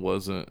to that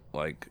wasn't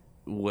like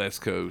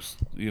West Coast,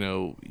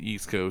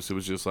 East Coast. It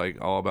was just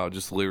like all about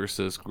just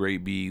lyricists,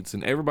 great beats,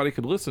 and everybody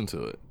could listen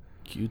to it.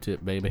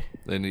 Q-tip, baby.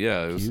 And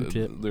yeah, it was,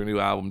 Q-Tip. their new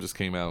album just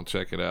came out.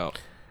 Check it out.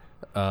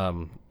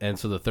 And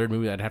so the third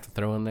movie I'd have to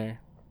throw in there,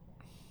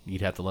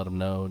 you'd have to let them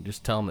know.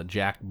 Just tell them that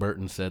Jack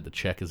Burton said the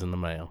check is in the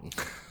mail.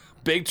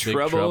 Big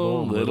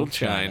Trouble, Little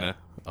China.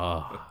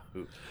 Oh,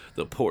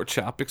 The Pork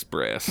Chop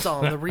Express. It's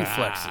all in the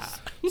reflexes.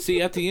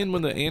 See, at the end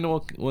when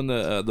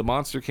the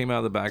monster came out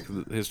of the back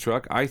of his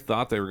truck, I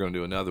thought they were going to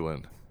do another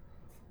one.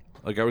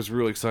 Like I was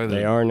really excited.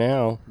 They are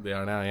now. they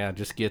are now. Yeah,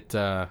 just get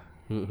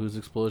who's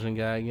explosion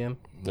guy again?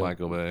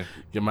 Michael Bay.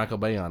 Get Michael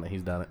Bay on it.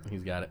 He's done it.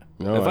 He's got it.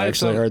 No, If I I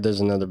actually saw- heard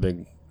there's another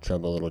Big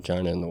Trouble Little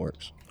China in the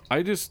works.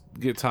 I just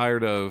get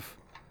tired of.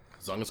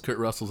 As long as Kurt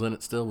Russell's in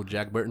it still with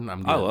Jack Burton,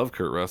 I'm good. I love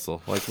Kurt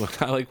Russell. Like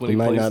when He he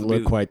might plays not the look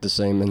music. quite the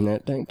same in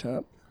that tank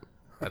top.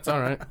 That's all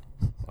right.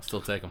 I'll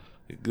still take him.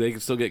 They can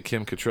still get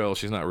Kim Cattrall.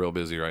 She's not real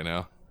busy right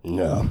now.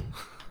 No.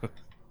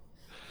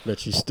 But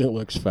she still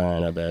looks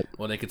fine, I bet.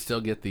 Well, they could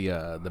still get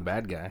the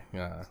bad guy.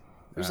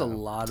 There's a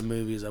lot of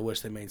movies I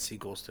wish they made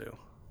sequels to.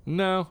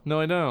 No,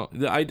 I don't.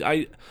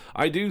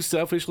 I do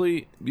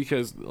selfishly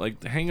because like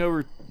The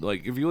Hangover.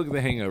 Like if you look at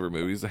the Hangover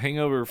movies, the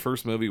Hangover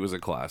first movie was a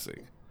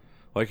classic.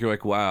 Like you're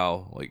like,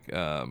 wow. Like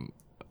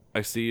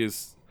I see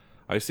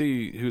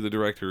who the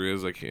director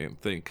is. I can't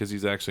think because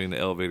he's actually in the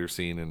elevator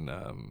scene and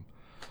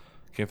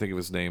can't think of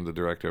his name, the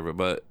director of it.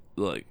 But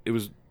like it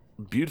was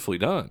beautifully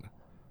done.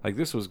 Like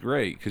this was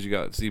great because you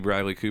got to see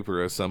Bradley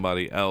Cooper as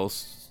somebody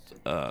else.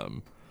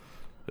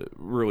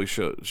 Really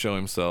show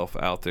himself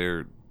out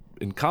there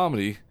in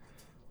comedy.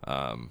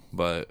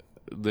 But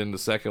then the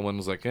second one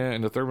was like,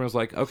 and the third one was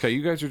like, okay,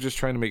 you guys are just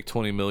trying to make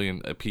 $20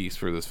 million a piece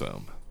for this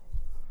film.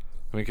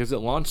 I mean, because it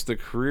launched the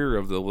career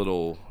of the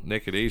little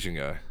naked Asian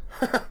guy.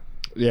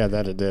 Yeah,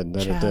 that it did.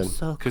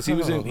 Because he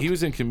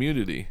was in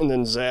Community. And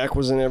then Zach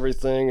was in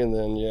everything, and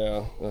then,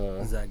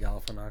 Zach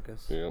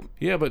Galifianakis. yeah.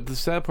 Yeah, but the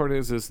sad part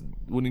is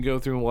when you go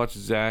through and watch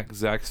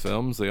Zach's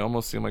films, they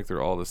almost seem like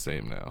they're all the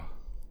same now.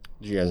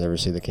 Did you guys ever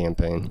see The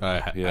Campaign?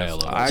 Yes,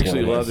 love I it. actually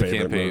It's one love of The my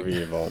favorite Campaign.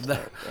 movie of all time.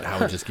 I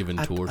was just giving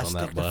tours I on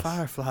that stick the bus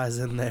fireflies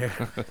in there.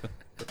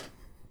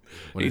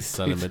 when his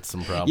son admits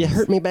some problems. You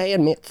hurt me bad,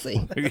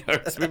 Mitzi. It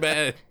hurts me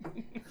bad.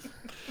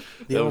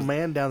 The old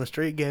man down the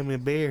street gave me a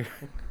beer.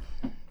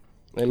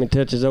 Let me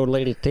touch his old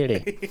lady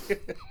titty.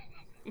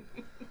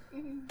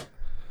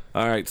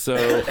 All right,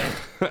 so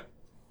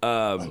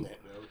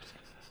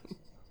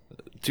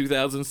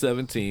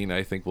 2017,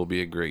 I think will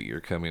be a great year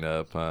coming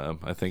up.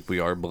 I think we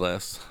are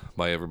blessed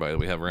by everybody that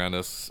we have around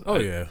us. Oh,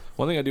 yeah.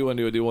 One thing I do want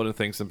to do, I do want to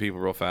thank some people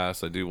real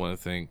fast. I do want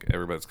to thank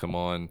everybody that's come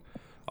on,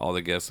 all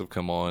the guests have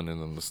come on,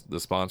 and then the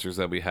sponsors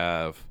that we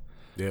have,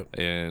 Yep.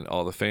 and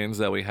all the fans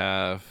that we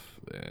have,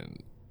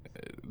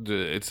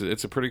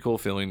 it's a pretty cool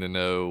feeling to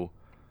know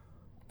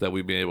that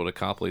we've been able to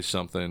accomplish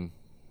something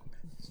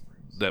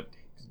that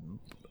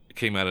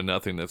came out of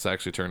nothing that's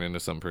actually turned into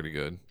something pretty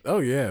good. Oh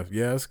yeah,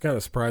 it's kind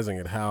of surprising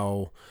at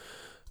how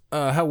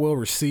well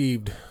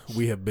received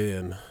we have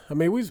been. I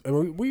mean,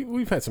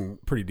 we've had some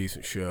pretty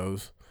decent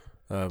shows.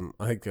 I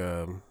think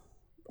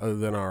other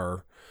than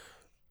our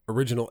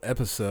original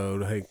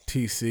episode, I think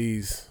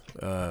TC's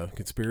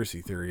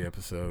conspiracy theory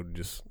episode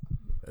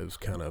it was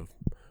kind of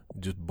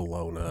just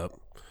blown up.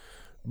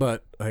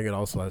 But I think it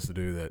also has to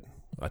do that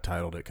I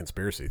titled it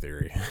Conspiracy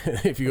Theory.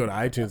 If you go to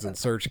iTunes and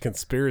search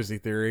Conspiracy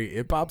Theory,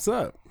 it pops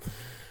up.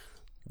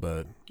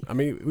 But I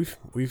mean,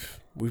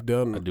 we've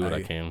done. I do what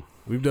I can.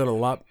 We've done a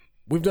lot.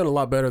 We've done a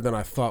lot better than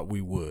I thought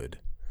we would.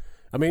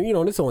 I mean,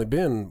 and it's only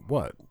been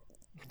what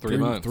 3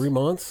 months. 3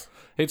 months.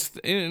 It's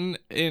and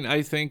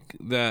I think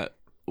that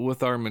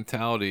with our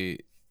mentality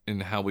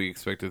and how we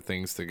expected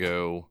things to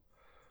go,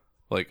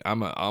 like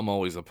I'm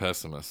always a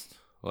pessimist.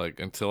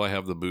 Like until I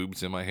have the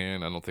boobs in my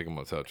hand, I don't think I'm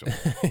gonna touch them.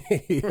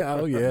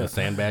 Oh yeah, the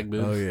sandbag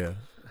boobs. Oh yeah,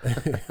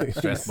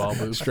 stress ball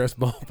boobs. Stress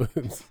ball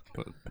boobs.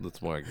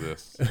 That's more like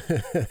this. Do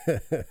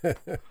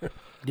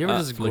you ever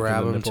just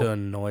grab them to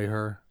annoy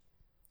her?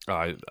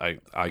 I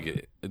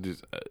get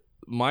it.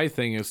 My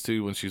thing is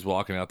too when she's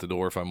walking out the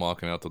door. If I'm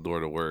walking out the door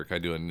to work, I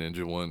do a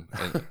ninja one,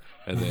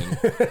 and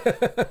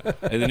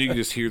then you can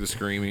just hear the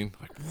screaming.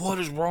 Like, what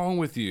is wrong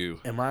with you?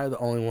 Am I the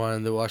only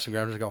one that watches the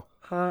grab and just go,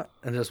 huh,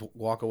 and just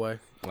walk away?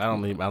 I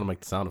don't make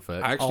the sound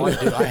effect. Actually,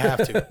 I do. I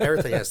have to.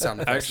 Everything has sound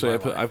effects.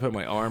 Actually, I put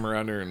my arm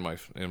around her and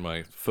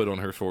my foot on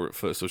her forward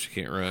foot so she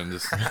can't run.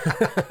 Just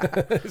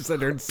sit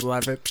there and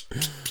slap it.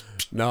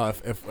 No,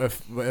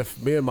 if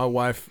me and my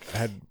wife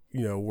had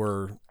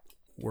were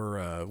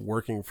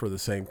working for the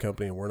same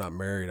company and we're not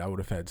married, I would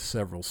have had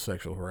several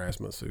sexual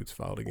harassment suits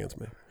filed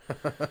against me.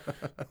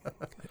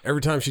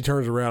 Every time she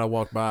turns around, I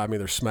walk by, I'm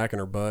either smacking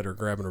her butt or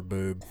grabbing her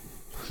boob.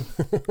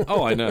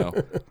 Oh, I know.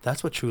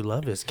 That's what true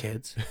love is,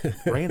 kids.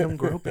 Random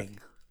groping.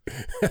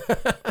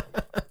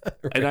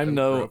 And I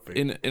know,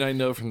 and I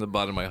know from the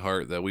bottom of my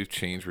heart that we've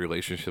changed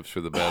relationships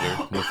for the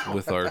better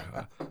with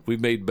our.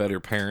 We've made better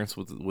parents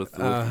with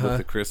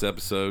the Chris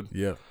episode.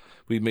 Yeah,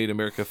 we made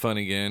America fun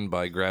again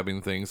by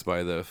grabbing things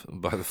by the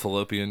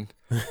fallopian.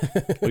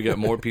 We got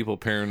more people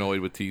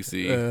paranoid with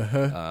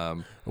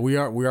TC. We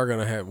are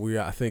gonna have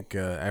I think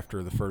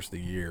after the first of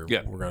the year,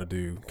 we're gonna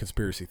do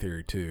Conspiracy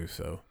Theory 2.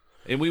 So.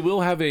 And we will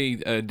have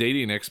a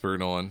dating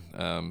expert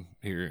on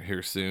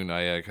here soon.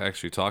 I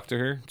actually talked to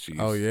her.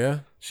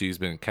 She's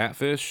been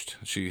catfished.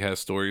 She has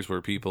stories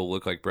where people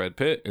look like Brad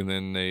Pitt, and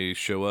then they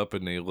show up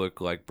and they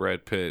look like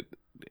Brad Pitt.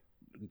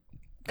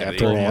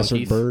 After an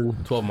acid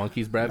bird. 12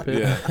 Monkeys, Brad Pitt.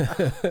 Yeah.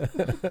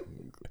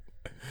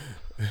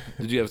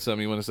 Did you have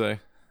something you want to say?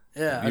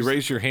 Yeah. You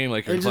raised your hand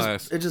like your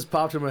class. It just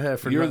popped in my head.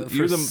 You're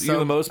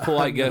the most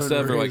polite guest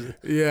ever. Like,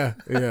 yeah.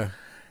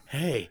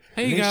 Hey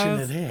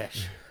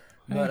guys.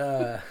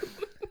 But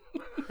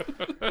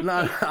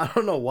no, I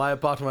don't know why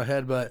it popped in my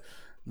head, but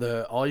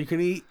the all you can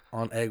eat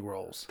on egg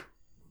rolls.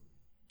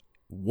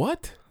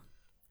 What?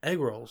 Egg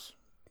rolls.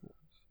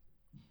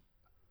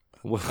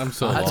 I'm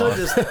so I lost. told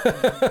this.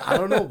 I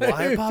don't know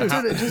why it popped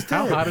in. It just did.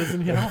 How hot is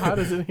in here? How hot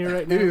is in here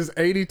right now? It is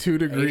 82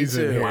 degrees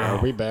in here.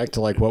 Are we back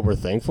to like what we're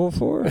thankful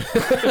for?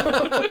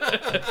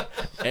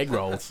 Egg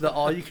rolls. The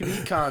all you can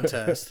eat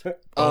contest. egg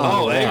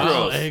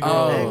rolls. Egg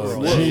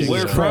rolls.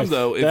 Where from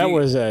though? You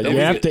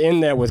have to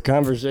end that with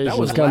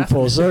conversations come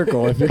full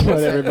circle if you're going to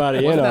let everybody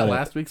in Wasn't on that it.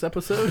 last week's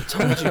episode?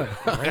 Told you.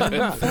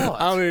 Random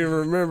thoughts. I don't even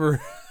remember.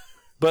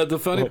 But the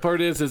funny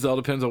part is it all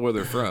depends on where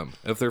they're from.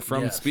 If they're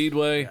from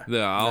Speedway,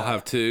 then I'll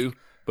have two.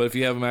 But if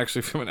you have them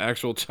actually from an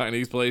actual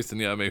Chinese place, then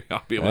maybe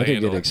I'll be able to handle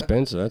it. That could get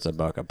expensive. That's a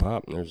buck a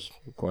pop. And there's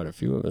quite a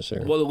few of us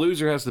here. Well, the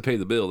loser has to pay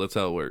the bill. That's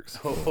how it works.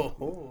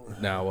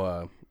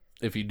 Now,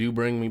 if you do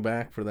bring me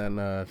back for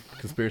that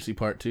conspiracy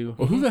part 2,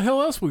 well, who the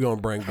hell else we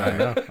gonna bring back? I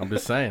know. I'm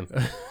just saying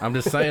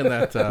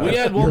that we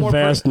had one your more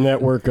vast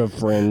network of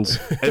friends.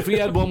 If we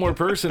had one more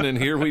person in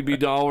here,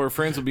 all our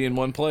friends would be in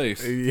one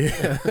place.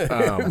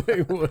 Yeah,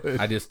 they would.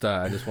 I just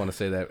want to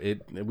say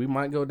that we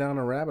might go down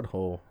a rabbit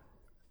hole.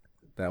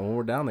 That when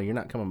we're down there, you're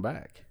not coming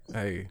back.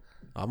 Hey,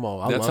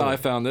 That's how I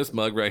found this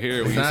mug right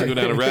here. We used to go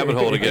down a rabbit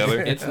hole together.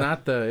 It's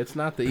not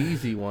the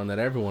easy one that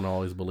everyone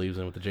always believes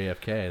in with the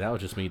JFK. That was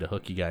just me to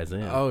hook you guys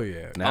in. Oh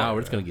yeah. Now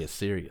we're just gonna get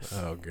serious.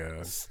 Oh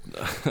god.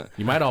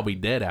 You might all be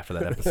dead after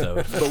that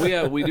episode.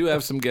 But we do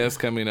have some guests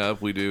coming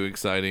up. We do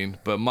exciting.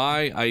 But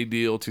my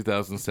ideal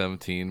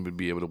 2017 would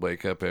be able to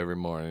wake up every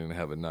morning and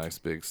have a nice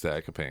big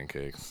stack of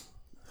pancakes.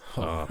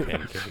 Oh,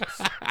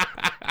 pancakes.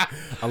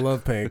 I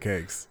love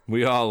pancakes.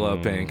 We all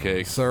love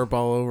pancakes. Syrup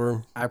all over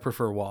them. I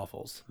prefer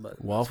waffles.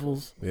 But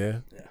Waffles? Yeah.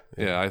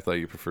 Yeah, I thought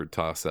you preferred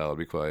tossed salad.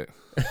 Be quiet.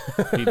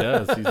 He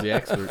does. He's the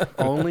expert.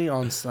 only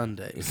on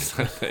Sundays.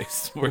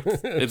 Sundays.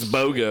 It's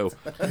BOGO.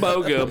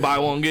 BOGO. Buy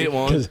one, get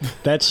one.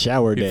 That's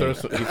shower day.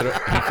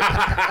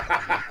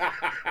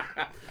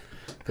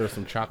 Throw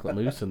some chocolate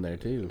mousse in there,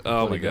 too.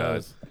 Oh, my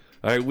God.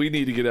 All right, we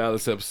need to get out of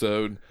this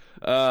episode.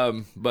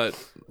 But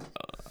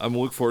I'm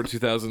looking forward to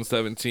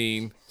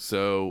 2017.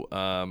 So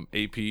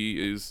AP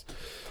is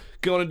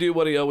going to do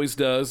what he always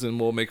does, and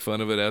we'll make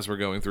fun of it as we're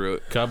going through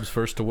it. Cubs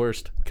first to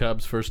worst.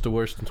 Cubs first to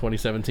worst in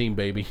 2017,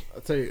 baby.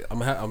 I'll tell you,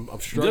 I'm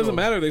It struggling. doesn't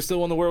matter. They still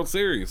won the World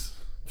Series.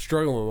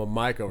 Struggling with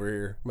my mic over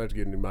here. I'm about to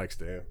get a new mic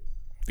stand.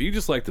 You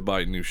just like to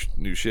buy new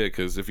shit,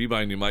 because if you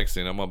buy a new mic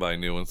stand, I'm going to buy a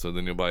new one, so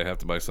then you'll have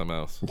to buy something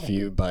else. If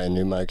you buy a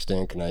new mic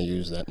stand, can I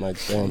use that mic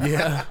stand?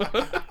 Yeah,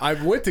 I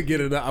went to get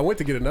another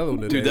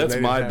one today. Dude, that's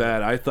They my didn't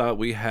have bad. I thought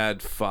we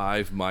had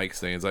 5 mic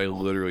stands. I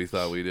literally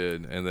thought we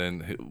did. And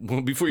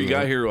then before you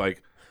got here,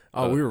 like,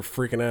 Oh, we were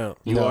freaking out.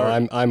 No,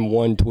 I'm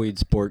one tweed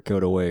sport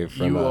coat away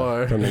from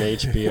an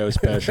HBO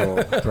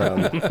special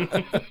from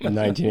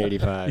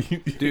 1985.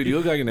 dude, you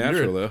look like a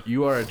natural, though.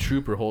 You are a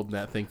trooper holding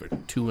that thing for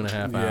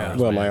 2.5 hours.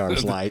 Well, man. my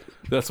arm's light.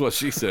 That's what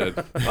she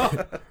said.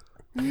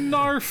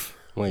 Narf.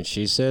 Wait,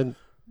 she said?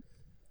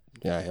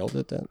 Yeah, I held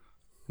it then.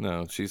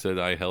 No, she said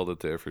I held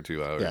it there for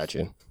 2 hours.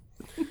 Gotcha.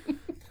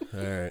 All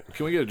right.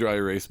 Can we get a dry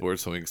erase board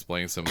so we can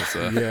explain some of the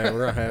stuff? Yeah,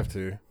 we're going to have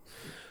to.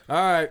 All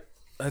right.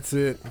 That's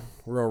it.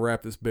 We're going to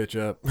wrap this bitch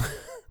up.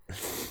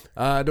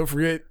 Don't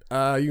forget,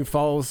 you can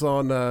follow us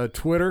on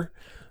Twitter.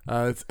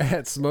 It's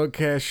at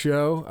Smugcast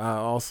Show.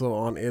 Also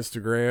on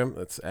Instagram,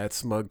 it's at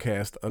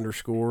Smugcast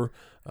 _.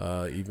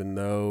 Even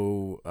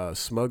though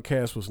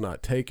Smugcast was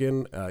not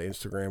taken,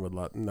 Instagram would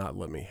not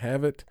let me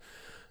have it.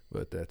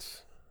 But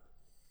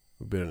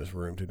we've been in this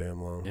room too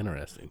damn long.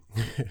 Interesting.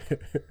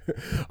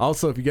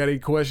 Also, if you got any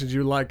questions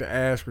you'd like to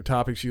ask or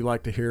topics you'd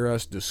like to hear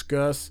us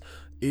discuss,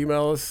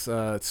 email us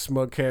at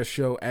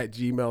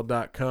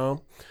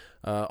smugcastshow@gmail.com.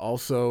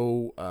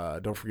 Also,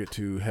 don't forget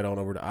to head on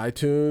over to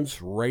iTunes,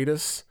 rate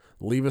us,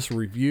 leave us a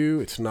review.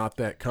 It's not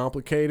that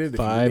complicated.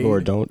 5 or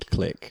don't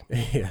click.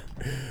 Yeah,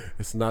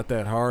 it's not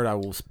that hard. I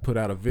will put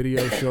out a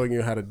video showing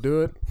you how to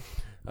do it.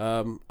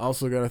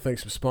 Also, got to thank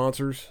some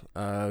sponsors.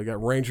 We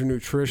got Ranger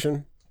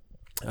Nutrition.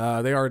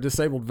 They are a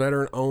disabled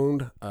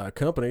veteran-owned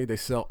company. They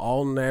sell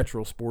all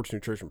natural sports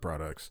nutrition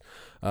products.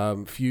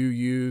 If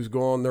you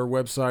go on their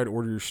website,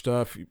 order your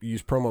stuff,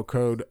 use promo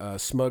code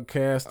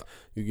SMUGCAST,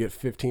 you get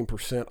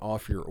 15%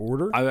 off your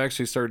order. I've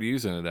actually started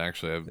using it.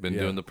 Actually, I've been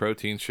doing the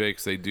protein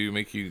shakes. They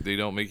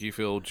don't make you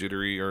feel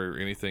jittery or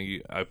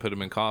anything. I put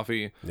them in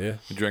coffee. Yeah,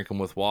 you drink them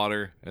with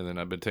water, and then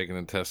I've been taking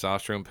the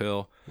testosterone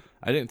pill.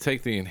 I didn't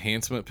take the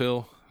enhancement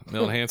pill.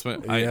 Meal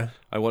enhancement. Yeah.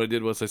 I what I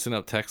did was I sent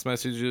out text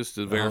messages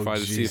to verify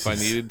to see if I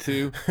needed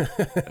to.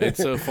 And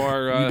so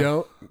far, you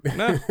don't.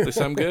 No, this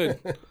I'm good.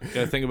 Got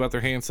to think about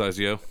their hand size,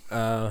 yo.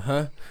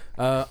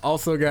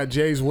 Also got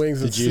Jay's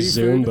Wings and Did you Seafood.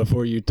 zoom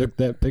before you took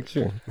that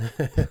picture?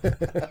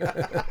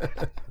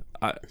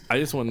 I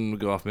just wanted them to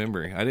go off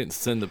memory. I didn't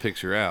send the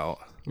picture out.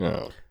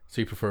 No.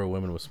 So you prefer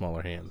women with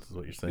smaller hands, is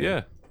what you're saying?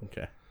 Yeah.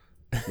 Okay.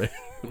 It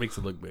makes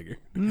it look bigger.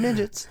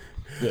 Midgets.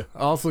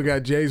 Also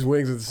got Jay's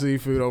Wings and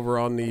Seafood over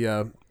on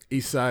the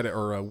east side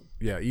of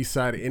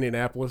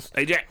Indianapolis.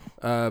 Hey, Jack.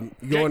 You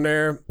go in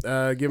there,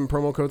 give them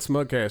promo code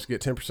SMUGCAST,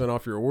 get 10%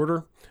 off your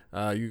order.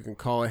 You can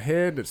call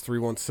ahead. It's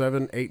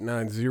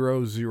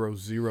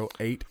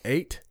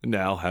 317-890-0088.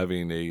 Now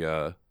having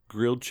a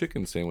grilled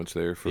chicken sandwich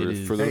there for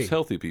those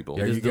healthy people.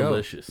 There It you is go.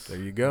 delicious. There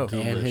you go.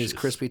 And his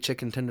crispy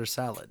chicken tender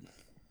salad.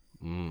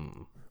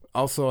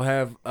 Also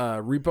have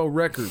Repo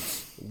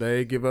Records.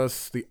 They give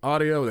us the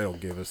audio. They don't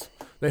give us.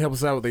 They help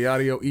us out with the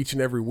audio each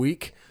and every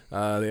week.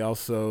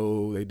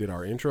 They did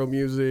our intro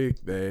music.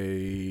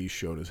 They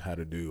showed us how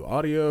to do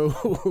audio.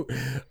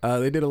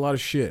 They did a lot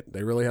of shit.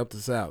 They really helped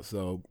us out.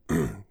 So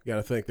got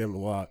to thank them a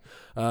lot.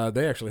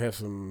 They actually have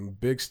some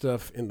big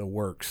stuff in the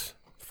works,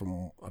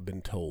 from I've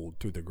been told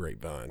through the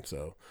grapevine.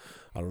 So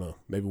I don't know.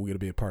 Maybe we're gonna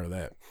be a part of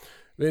that.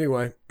 But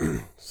anyway,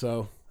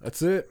 so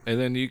that's it.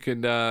 And then you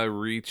can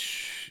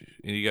reach.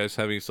 You guys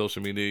have any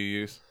social media you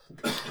use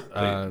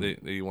that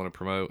you want to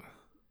promote?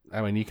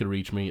 I mean, you can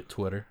reach me at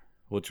Twitter.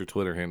 What's your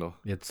Twitter handle?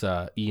 It's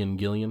Ian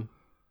Gillian.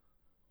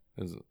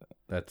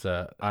 That's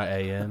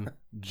IANGILLIAN.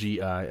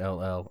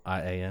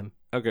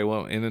 Okay,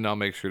 well, and then I'll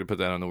make sure to put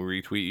that on the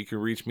retweet. You can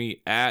reach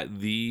me at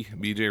the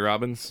BJ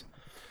Robbins.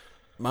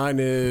 Mine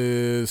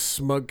is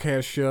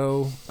Smugcast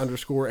Show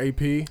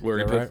 _AP.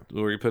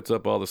 Where he puts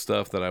up all the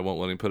stuff that I won't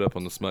let him put up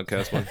on the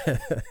Smugcast one.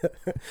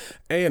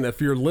 And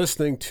if you're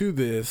listening to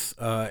this,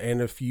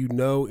 and if you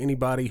know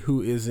anybody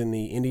who is in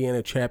the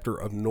Indiana chapter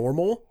of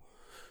Normal,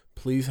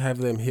 please have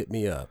them hit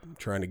me up. I'm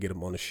trying to get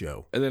them on the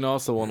show. And then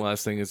also one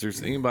last thing is,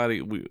 there's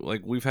anybody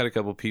we've had a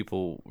couple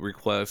people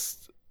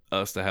request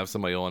us to have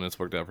somebody on. It's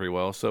worked out pretty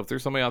well. So if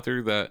there's somebody out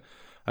there that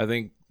I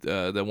think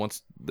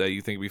that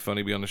you think would be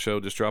funny to be on the show,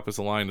 just drop us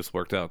a line. It's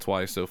worked out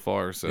twice so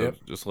far, so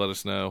just let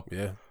us know.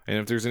 Yeah. And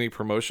if there's any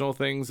promotional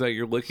things that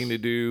you're looking to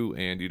do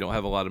and you don't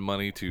have a lot of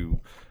money to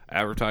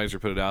advertise or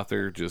put it out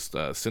there, just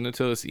send it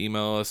to us,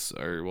 email us,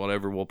 or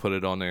whatever. We'll put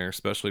it on there,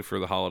 especially for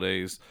the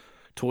holidays,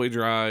 toy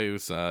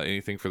drives,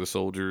 anything for the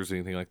soldiers,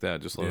 anything like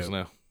that. Just let us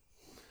know.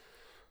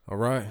 All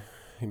right.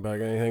 Anybody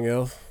got anything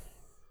else?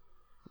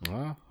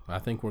 Well, I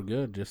think we're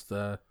good. Just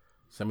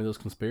send me those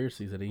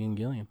conspiracies at Ian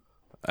Gillian.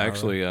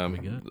 Actually,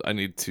 I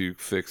need to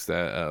fix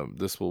that.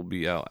 This will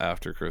be out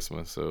after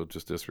Christmas, so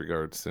just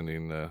disregard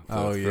sending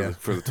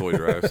for the toy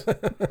drives.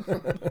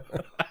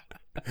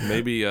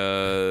 Maybe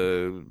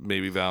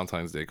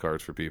Valentine's Day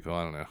cards for people.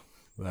 I don't know.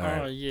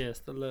 Right. Oh yes,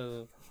 the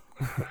love.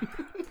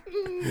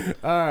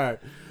 All right,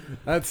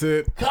 that's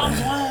it. Cubs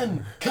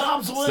win.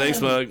 Cubs win. Stay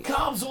smug.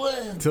 Cubs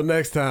win. Till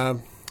next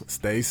time,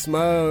 stay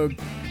smug.